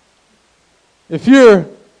 If you're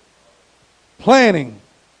planning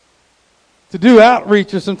to do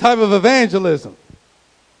outreach or some type of evangelism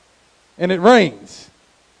and it rains,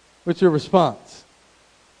 what's your response?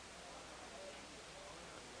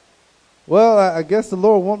 Well, I guess the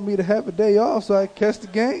Lord wants me to have a day off so I can catch the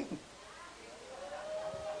game.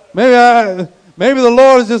 Maybe the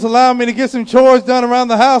Lord is just allowing me to get some chores done around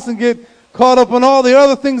the house and get caught up on all the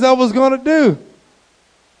other things I was going to do.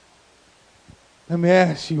 Let me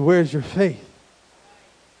ask you, where's your faith?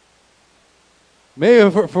 Maybe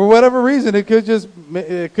for whatever reason, it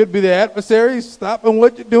could be the adversary stopping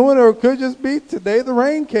what you're doing, or it could just be today the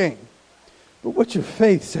rain came. But what's your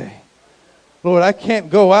faith say? Lord, I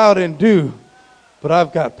can't go out and do, but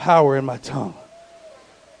I've got power in my tongue.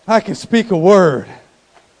 I can speak a word.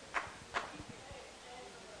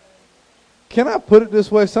 Can I put it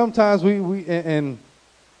this way? Sometimes we and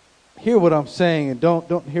hear what I'm saying and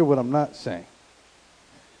don't hear what I'm not saying.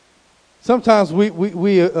 Sometimes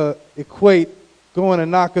we equate going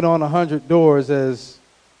and knocking on 100 doors as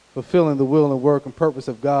fulfilling the will and work and purpose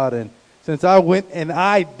of God. And since I went and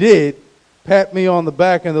I did, pat me on the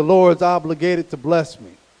back and the Lord's obligated to bless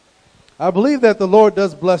me. I believe that the Lord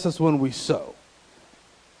does bless us when we sow.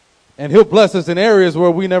 And he'll bless us in areas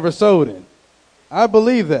where we never sowed in. I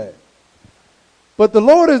believe that. But the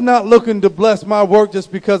Lord is not looking to bless my work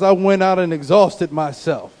just because I went out and exhausted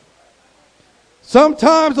myself.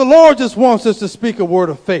 Sometimes the Lord just wants us to speak a word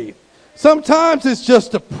of faith. Sometimes it's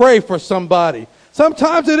just to pray for somebody.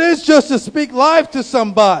 Sometimes it is just to speak life to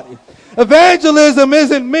somebody. Evangelism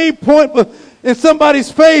isn't me pointing in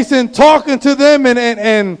somebody's face and talking to them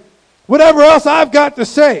and whatever else I've got to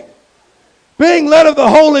say. Being led of the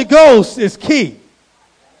Holy Ghost is key.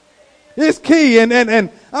 It's key, and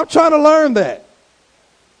I'm trying to learn that.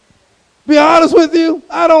 Be honest with you,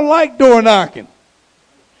 I don't like door knocking.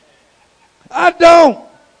 I don't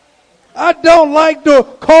like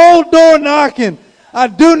cold door knocking. I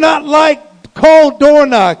do not like cold door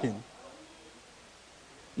knocking.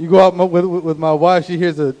 You go out with my wife, she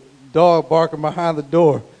hears a dog barking behind the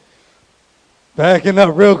door. backing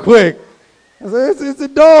up real quick. I said, it's a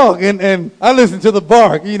dog. And I listen to the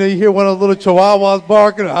bark. You know, you hear one of those little chihuahuas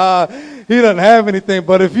barking. He doesn't have anything.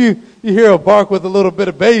 But if you hear a bark with a little bit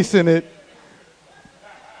of bass in it,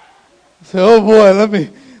 I say, oh boy,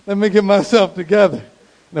 let me get myself together.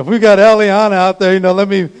 And if we got Eliana out there, you know,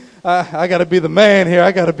 I got to be the man here.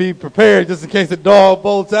 I got to be prepared just in case the dog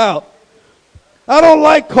bolts out. I don't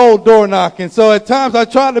like cold door knocking, so at times I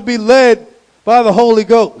try to be led by the Holy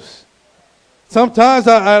Ghost. Sometimes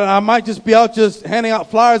I might just be out just handing out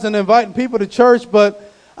flyers and inviting people to church,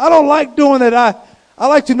 but I don't like doing that. I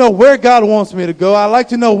like to know where God wants me to go. I like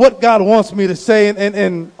to know what God wants me to say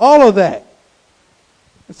and all of that.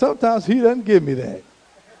 And sometimes he doesn't give me that.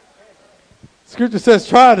 Scripture says,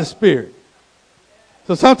 try the Spirit.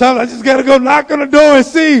 So sometimes I just got to go knock on the door and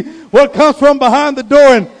see what comes from behind the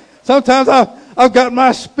door. And sometimes I've got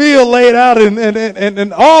my spiel laid out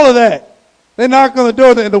and all of that. They knock on the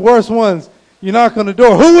door, and the worst ones, you knock on the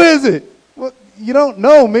door. Who is it? Well, you don't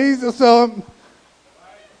know me, so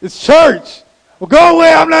it's church. Well, go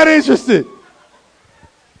away. I'm not interested.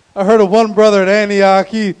 I heard of one brother at Antioch.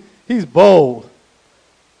 He's bold.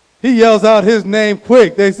 He yells out his name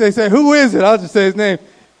quick. They say, who is it? I'll just say his name.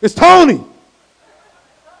 It's Tony.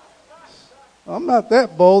 I'm not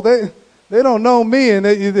that bold. They don't know me, and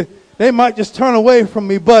they might just turn away from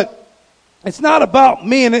me. But it's not about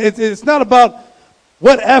me, and it's not about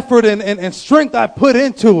what effort and strength I put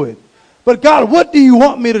into it. But God, what do you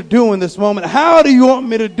want me to do in this moment? How do you want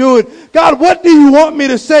me to do it? God, what do you want me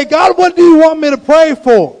to say? God, what do you want me to pray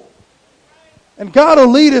for? And God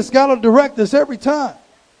will lead us. God will direct us every time.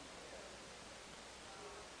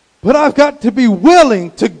 But I've got to be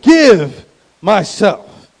willing to give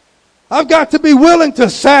myself. I've got to be willing to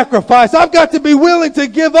sacrifice. I've got to be willing to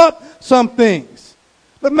give up some things.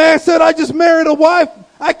 The man said, I just married a wife.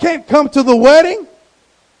 I can't come to the wedding.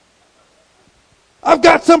 I've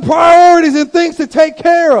got some priorities and things to take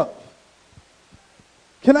care of.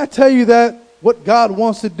 Can I tell you that what God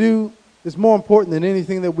wants to do is more important than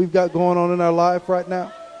anything that we've got going on in our life right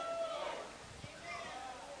now?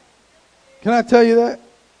 Can I tell you that?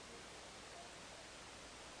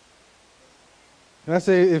 Can I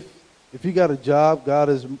say if you got a job,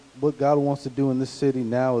 what God wants to do in this city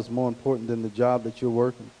now is more important than the job that you're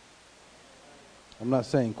working? I'm not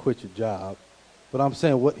saying quit your job, but I'm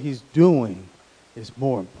saying what he's doing is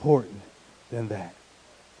more important than that.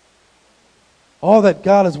 All that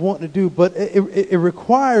God is wanting to do, but it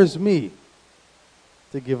requires me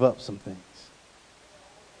to give up some things.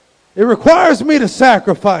 It requires me to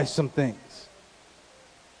sacrifice some things.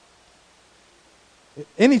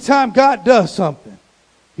 Anytime God does something,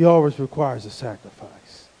 he always requires a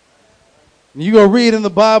sacrifice. And you go read in the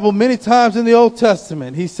Bible many times in the Old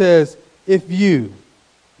Testament, he says, if you,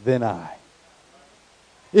 then I.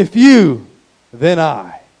 If you, then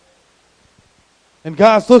I. And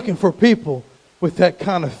God's looking for people with that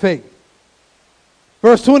kind of faith.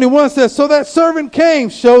 Verse 21 says, so that servant came,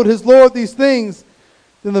 showed his Lord these things.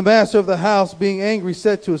 Then the master of the house, being angry,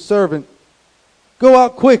 said to his servant, go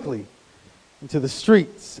out quickly into the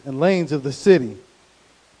streets and lanes of the city.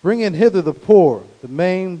 Bring in hither the poor, the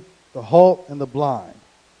maimed, the halt, and the blind.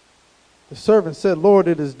 The servant said, Lord,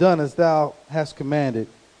 it is done as thou hast commanded,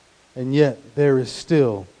 and yet there is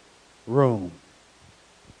still room.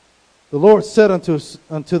 The Lord said unto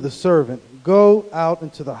the servant, go out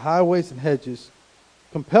into the highways and hedges,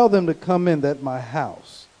 compel them to come in, that my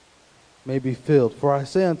house may be filled. For I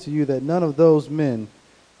say unto you that none of those men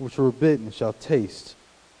which were bidden shall taste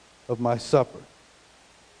of my supper.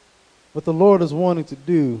 What the Lord is wanting to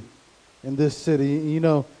do in this city, you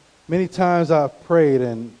know, many times I've prayed,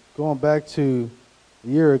 and going back to a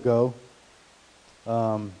year ago,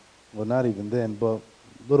 well, not even then, but a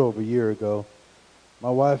little over a year ago, my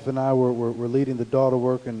wife and I were leading the daughter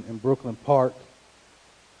work in Brooklyn Park.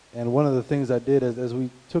 And one of the things I did as we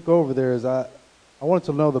took over there is I wanted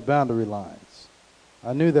to know the boundary lines.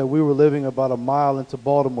 I knew that we were living about a mile into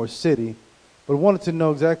Baltimore City, but wanted to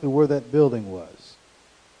know exactly where that building was.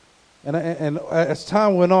 And as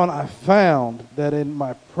time went on, I found that in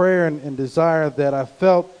my prayer and desire that I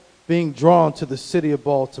felt being drawn to the city of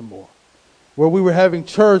Baltimore. Where we were having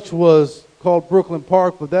church was called Brooklyn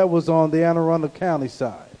Park, but that was on the Anne Arundel County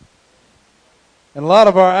side. And a lot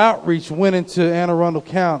of our outreach went into Anne Arundel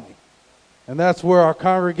County. And that's where our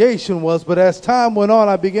congregation was. But as time went on,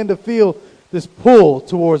 I began to feel this pull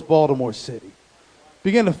towards Baltimore City.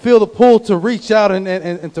 Began to feel the pull to reach out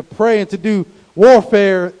and to pray and to do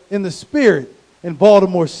warfare in the spirit in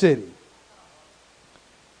Baltimore City.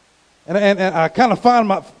 And I kind of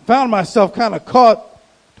found myself kind of caught.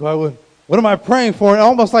 What am I praying for? And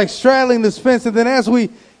almost like straddling this fence. And then as we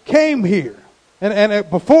came here, And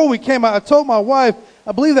before we came out, I told my wife,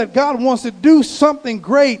 I believe that God wants to do something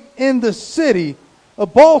great in the city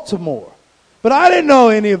of Baltimore. But I didn't know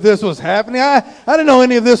any of this was happening. I didn't know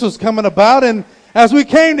any of this was coming about. And as we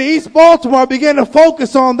came to East Baltimore, I began to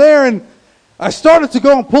focus on there. And I started to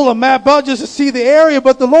go and pull a map out just to see the area.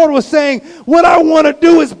 But the Lord was saying, what I want to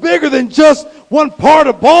do is bigger than just one part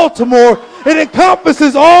of Baltimore. It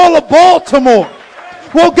encompasses all of Baltimore.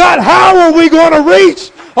 Well, God, how are we going to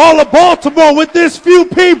reach all of Baltimore with this few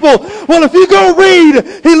people? Well, if you go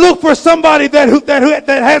read, he looked for somebody that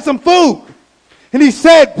had some food. And he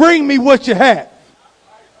said, bring me what you have.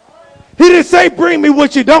 He didn't say, bring me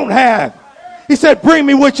what you don't have. He said, bring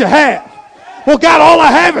me what you have. Well, God, all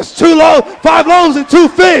I have is 5 loaves and 2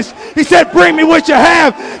 fish. He said, bring me what you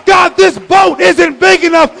have. God, this boat isn't big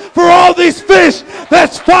enough for all these fish.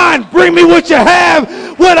 That's fine. Bring me what you have.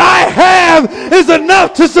 What I have is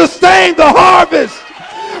enough to sustain the harvest.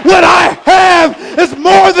 What I have is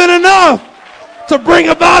more than enough to bring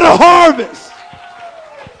about a harvest.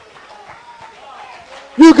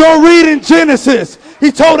 You go read in Genesis.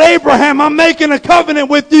 He told Abraham, I'm making a covenant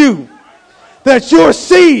with you, that your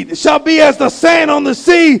seed shall be as the sand on the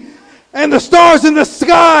sea and the stars in the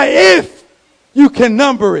sky, if you can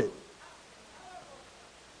number it.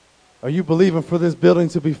 Are you believing for this building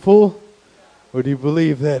to be full? Or do you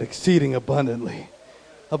believe that exceeding abundantly,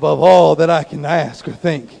 above all that I can ask or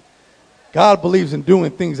think? God believes in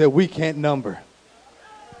doing things that we can't number.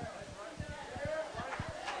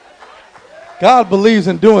 God believes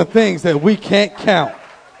in doing things that we can't count.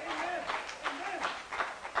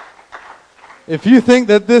 If you think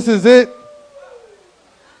that this is it,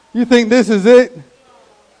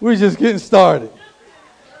 we're just getting started.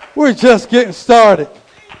 We're just getting started.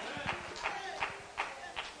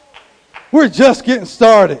 We're just getting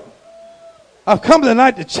started. I've come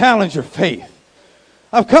tonight to challenge your faith.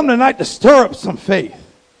 I've come tonight to stir up some faith.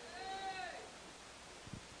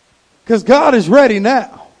 Because God is ready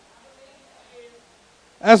now.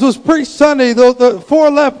 As was preached Sunday, the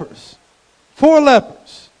 4 lepers,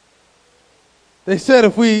 they said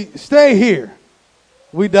if we stay here,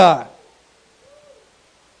 we die.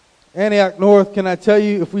 Antioch North, can I tell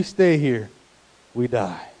you, if we stay here, we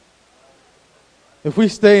die. If we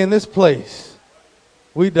stay in this place,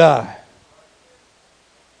 we die.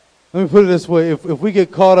 Let me put it this way. If we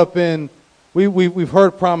get caught up in, we've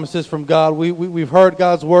heard promises from God. We've heard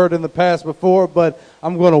God's word in the past before, but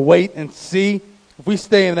I'm going to wait and see. If we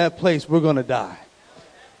stay in that place, we're going to die.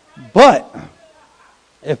 But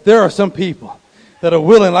if there are some people that are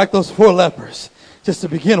willing, like those 4 lepers, just to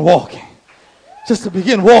begin walking.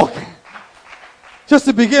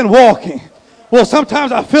 Well,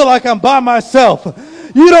 sometimes I feel like I'm by myself.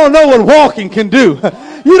 You don't know what walking can do.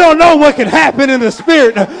 You don't know what can happen in the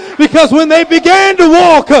spirit. Because when they began to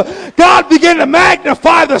walk, God began to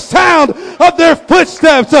magnify the sound of their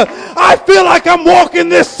footsteps. I feel like I'm walking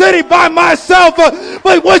this city by myself.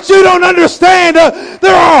 But what you don't understand,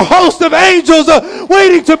 there are a host of angels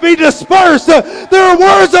waiting to be dispersed. There are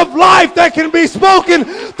words of life that can be spoken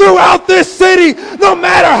throughout this city. No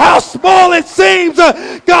matter how small it seems,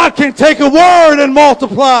 God can take a word and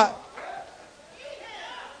multiply.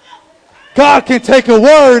 God can take a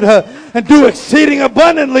word and do exceeding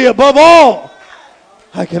abundantly above all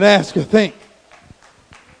I can ask or think.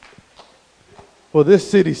 Well, this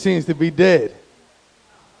city seems to be dead.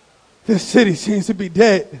 There's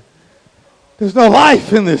no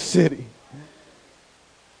life in this city.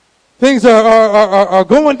 Things are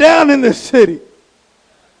going down in this city.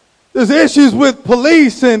 There's issues with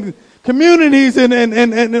police and communities and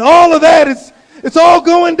all of that. It's all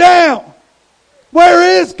going down.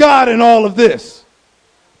 Where is God in all of this?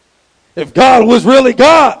 If God was really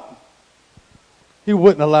God, he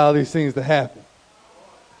wouldn't allow these things to happen.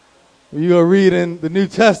 You'll read in the New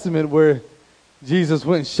Testament where Jesus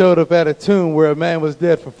went and showed up at a tomb where a man was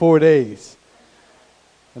dead for 4 days.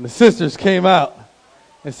 And the sisters came out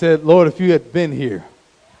and said, Lord, if you had been here,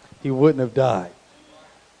 he wouldn't have died.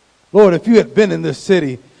 Lord, if you had been in this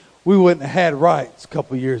city, we wouldn't have had riots a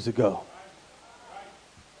couple years ago.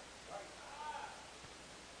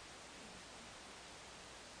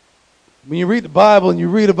 When you read the Bible and you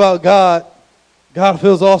read about God, God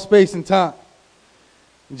fills all space and time.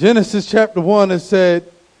 In Genesis chapter 1, it said,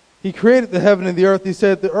 he created the heaven and the earth. He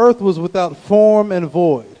said the earth was without form and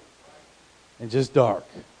void and just dark.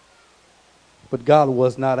 But God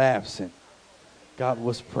was not absent. God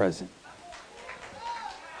was present.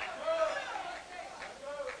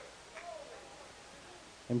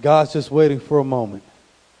 And God's just waiting for a moment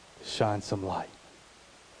to shine some light.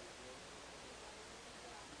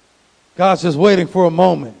 God's just waiting for a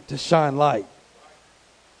moment to shine light.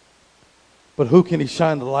 but who can he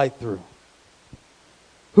shine the light through?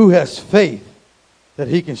 Who has faith that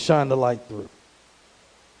he can shine the light through?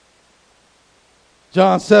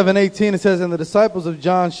 John 7:18, it says, and the disciples of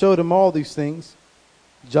John showed him all these things.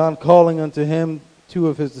 John, calling unto him 2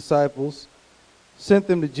 of his disciples, sent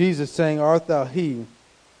them to Jesus, saying, art thou he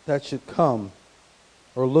that should come,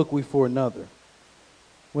 or look we for another?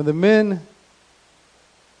 When the men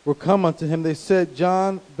were come unto him, they said,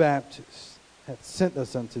 John Baptist hath sent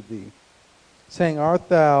us unto thee, saying, art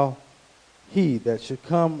thou he that should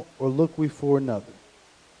come, or look we for another?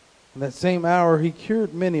 In that same hour he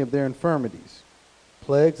cured many of their infirmities,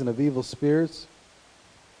 plagues, and of evil spirits.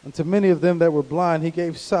 Unto many of them that were blind he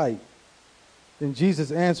gave sight. Then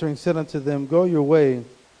Jesus answering said unto them, go your way,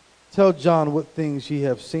 tell John what things ye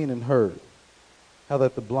have seen and heard, how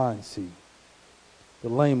that the blind see, the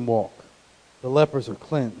lame walk, the lepers are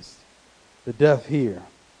cleansed, the deaf hear,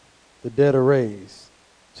 the dead are raised,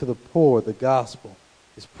 to the poor the gospel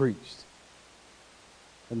is preached.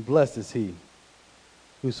 And blessed is he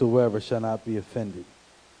whosoever shall not be offended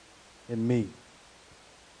in me.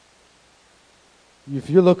 If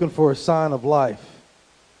you're looking for a sign of life,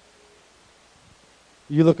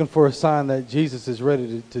 you're looking for a sign that Jesus is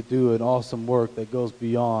ready to do an awesome work that goes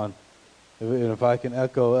beyond, and if I can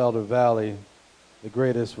echo Elder Valley, the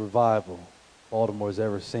greatest revival Baltimore's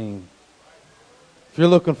ever seen. If you're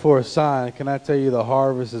looking for a sign, can I tell you the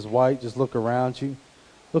harvest is white? Just look around you.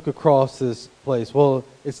 Look across this place. Well,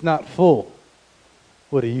 it's not full.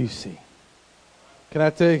 What do you see? Can I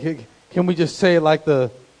tell you, can we just say it like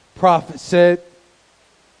the prophet said?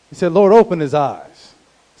 He said, Lord, open his eyes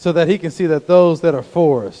so that he can see that those that are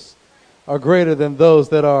for us are greater than those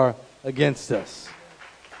that are against us.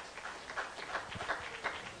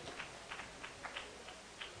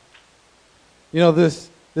 You know, this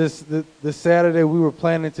Saturday we were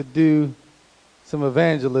planning to do some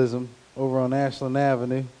evangelism over on Ashland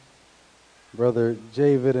Avenue. Brother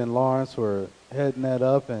Javid and Lawrence were heading that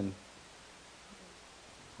up, and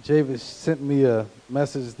Javid sent me a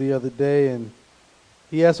message the other day, and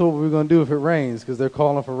he asked what we were going to do if it rains, because they're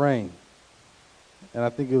calling for rain. And I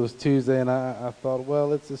think it was Tuesday, and I thought,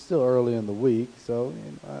 well, it's still early in the week, so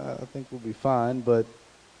I think we'll be fine. But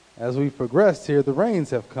as we progressed here, the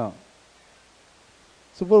rains have come.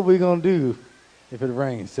 So what are we going to do if it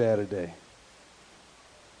rains Saturday?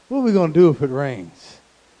 What are we going to do if it rains?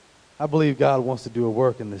 I believe God wants to do a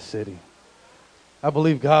work in this city. I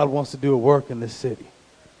believe God wants to do a work in this city.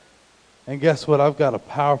 And guess what? I've got a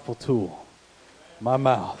powerful tool. My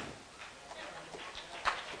mouth.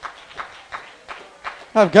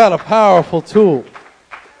 I've got a powerful tool.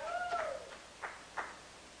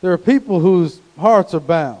 There are people whose hearts are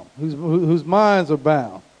bound, whose minds are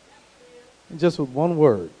bound. And just with one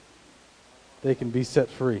word, they can be set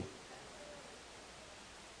free.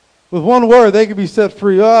 With one word, they can be set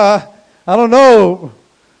free. I don't know,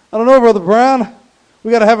 Brother Brown.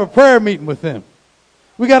 We got to have a prayer meeting with them.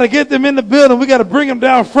 We got to get them in the building. We got to bring them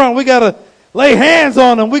down front. We got to lay hands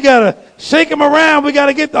on them. We got to shake them around. We got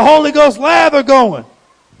to get the Holy Ghost lather going.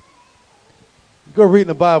 Go read in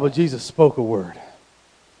the Bible, Jesus spoke a word.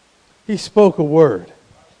 He spoke a word.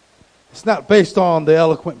 It's not based on the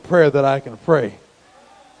eloquent prayer that I can pray.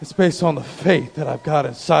 It's based on the faith that I've got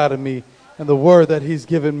inside of me and the word that he's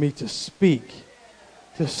given me to speak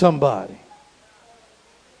to somebody.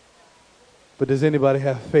 But does anybody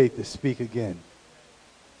have faith to speak again?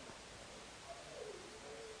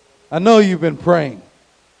 I know you've been praying.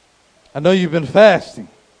 I know you've been fasting.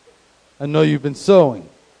 I know you've been sowing.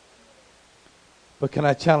 But can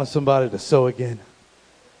I challenge somebody to sow again?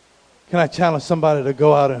 Can I challenge somebody to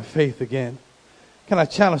go out in faith again? Can I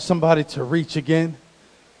challenge somebody to reach again?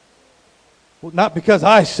 Well, not because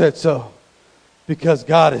I said so, because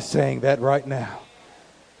God is saying that right now.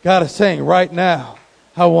 God is saying right now,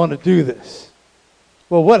 I want to do this.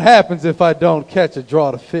 Well, what happens if I don't catch a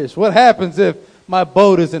draught of fish? What happens if my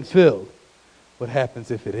boat isn't filled? What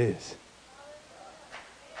happens if it is?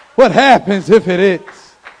 What happens if it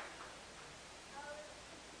is?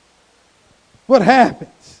 What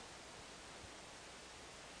happens?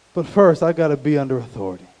 But first, I've got to be under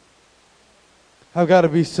authority. I've got to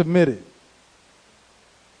be submitted.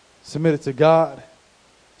 Submitted to God.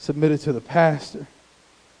 Submitted to the pastor.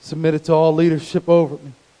 Submitted to all leadership over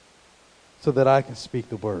me. So that I can speak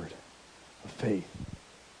the word of faith.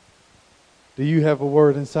 Do you have a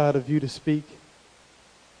word inside of you to speak?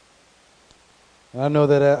 And I know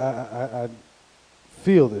that I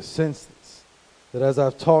feel this, sense this. That as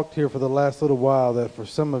I've talked here for the last little while, that for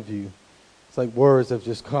some of you, it's like words have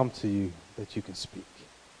just come to you that you can speak.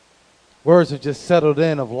 Words have just settled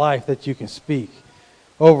in of life that you can speak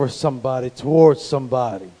over somebody, towards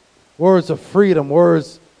somebody. words of freedom,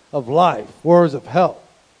 words of life, words of help,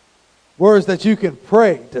 words that you can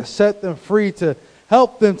pray to set them free, to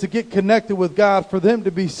help them to get connected with God, for them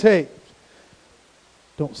to be saved.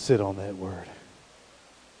 Don't sit on that word.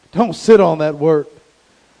 Don't sit on that word.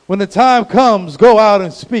 When the time comes, go out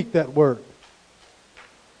and speak that word.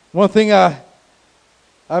 One thing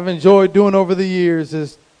I've enjoyed doing over the years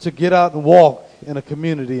is to get out and walk in a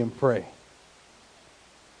community and pray.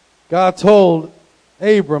 God told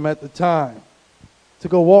Abram at the time to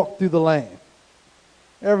go walk through the land.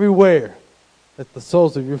 Everywhere that the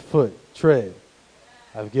soles of your foot tread,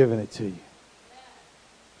 I've given it to you.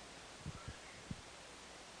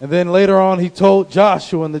 And then later on, he told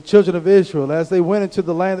Joshua and the children of Israel, as they went into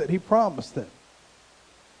the land that he promised them,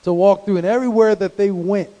 to walk through. And everywhere that they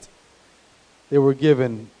went, they were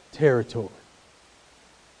given territory.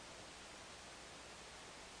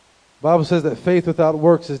 The Bible says that faith without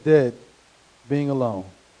works is dead, being alone.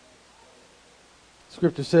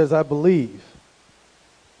 Scripture says, I believe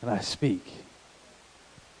and I speak.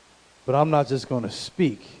 But I'm not just going to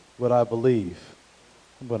speak what I believe.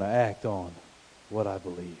 I'm going to act on what I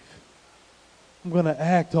believe. I'm going to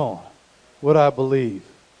act on what I believe.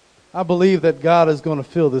 I believe that God is going to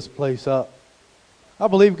fill this place up. I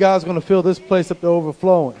believe God's going to fill this place up to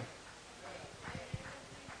overflowing.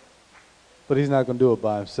 But he's not going to do it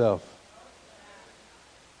by himself.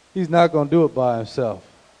 He's not going to do it by himself.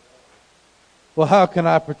 Well, how can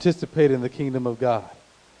I participate in the kingdom of God?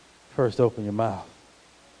 First, open your mouth.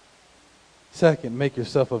 Second, make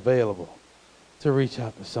yourself available to reach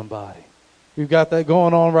out to somebody. We've got that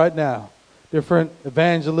going on right now. Different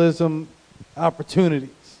evangelism opportunities.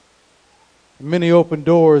 Many open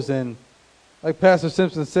doors. And like Pastor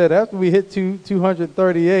Simpson said, after we hit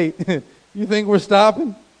 238, you think we're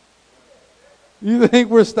stopping? You think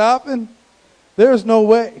we're stopping? There's no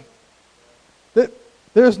way.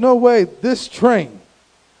 There's no way this train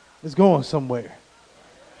is going somewhere.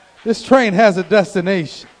 This train has a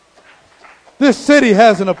destination. This city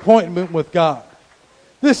has an appointment with God.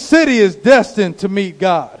 This city is destined to meet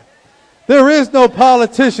God. There is no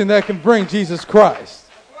politician that can bring Jesus Christ.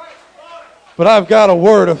 But I've got a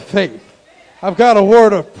word of faith. I've got a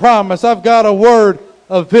word of promise. I've got a word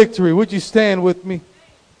of victory. Would you stand with me?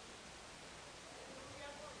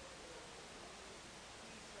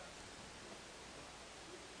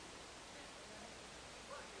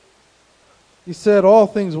 He said, all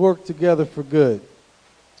things work together for good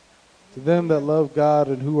to them that love God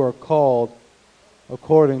and who are called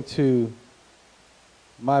according to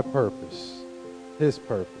my purpose, his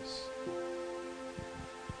purpose.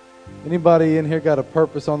 Anybody in here got a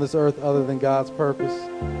purpose on this earth other than God's purpose?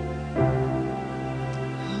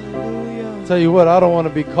 Hallelujah. Tell you what, I don't want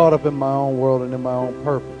to be caught up in my own world and in my own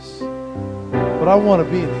purpose. But I want to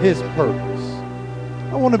be in his purpose.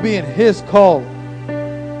 I want to be in his calling.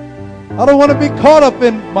 I don't want to be caught up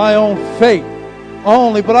in my own faith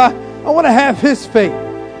only, but I want to have his faith.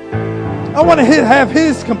 I want to have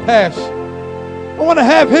his compassion. I want to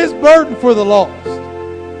have his burden for the lost.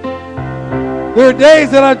 There are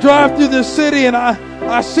days that I drive through this city and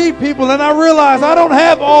I see people and I realize I don't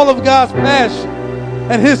have all of God's passion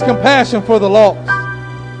and his compassion for the lost.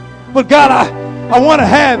 But God, I want to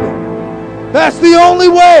have it. That's the only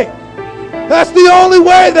way. That's the only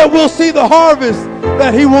way that we'll see the harvest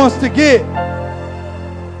that he wants to get.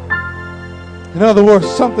 In other words,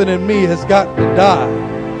 something in me has got to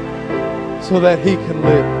die so that he can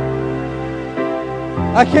live.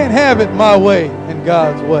 I can't have it my way in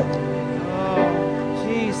God's way.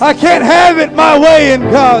 I can't have it my way in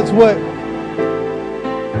God's way.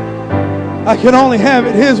 I can only have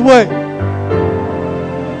it his way.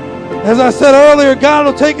 As I said earlier, God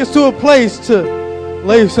will take us to a place to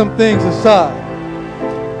lay some things aside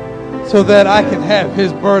so that I can have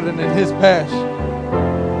his burden and his passion.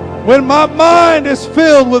 When my mind is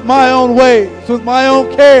filled with my own ways, with my own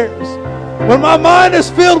cares, when my mind is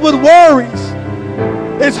filled with worries,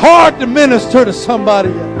 it's hard to minister to somebody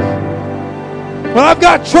else. When I've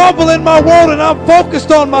got trouble in my world and I'm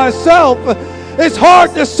focused on myself, it's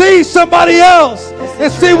hard to see somebody else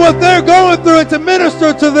and see what they're going through and to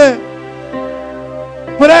minister to them.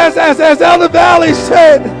 But as Elder Valley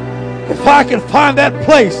said, if I can find that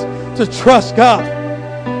place to trust God,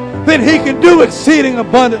 then he can do exceeding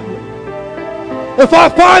abundantly. If I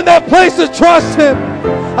find that place to trust him,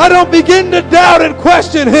 I don't begin to doubt and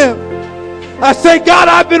question him. I say, God,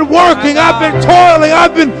 I've been working, I've been toiling,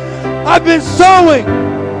 I've been sowing.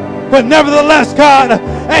 But nevertheless, God,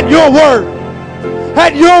 at your word,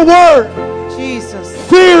 Jesus.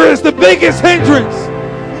 Fear is the biggest hindrance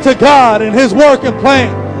to God and his work and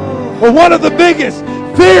plan. But one of the biggest,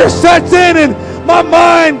 fear sets in and my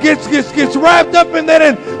mind gets wrapped up in that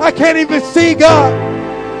and I can't even see God.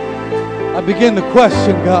 I begin to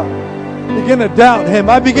question God. I begin to doubt Him.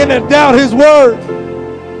 I begin to doubt His word.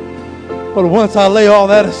 But once I lay all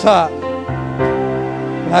that aside,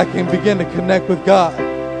 I can begin to connect with God.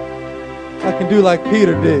 I can do like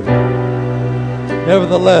Peter did.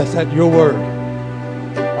 Nevertheless, at your word,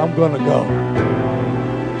 I'm going to go.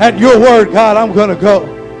 At your word, God, I'm going to go.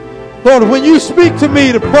 Lord, when you speak to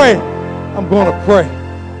me to pray, I'm going to pray.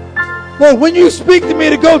 Lord, when you speak to me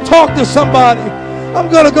to go talk to somebody, I'm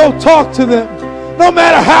going to go talk to them. No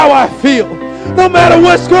matter how I feel, no matter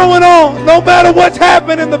what's going on, no matter what's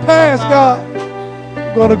happened in the past, God,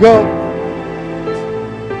 I'm going to go.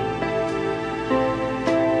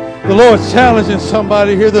 The Lord's challenging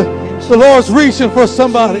somebody here. The Lord's reaching for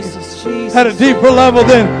somebody at a deeper level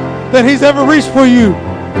than He's ever reached for you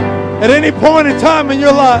at any point in time in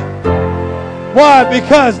your life. Why?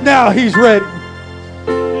 Because now He's ready.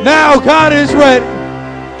 Now God is ready.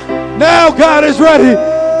 Now God is ready.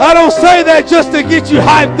 I don't say that just to get you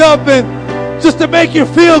hyped up and just to make you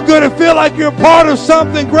feel good and feel like you're part of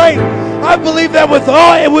something great. I believe that with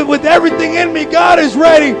everything in me, God is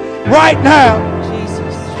ready right now.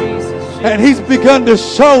 And He's begun to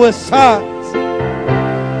show us signs.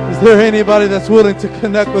 Is there anybody that's willing to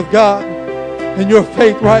connect with God in your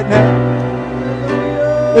faith right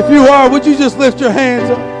now? If you are, would you just lift your hands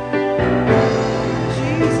up?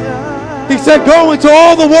 He said, go into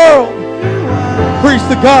all the world, preach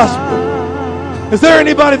the gospel. Is there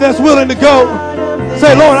anybody that's willing to go?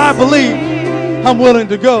 Say, Lord, I believe I'm willing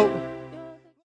to go.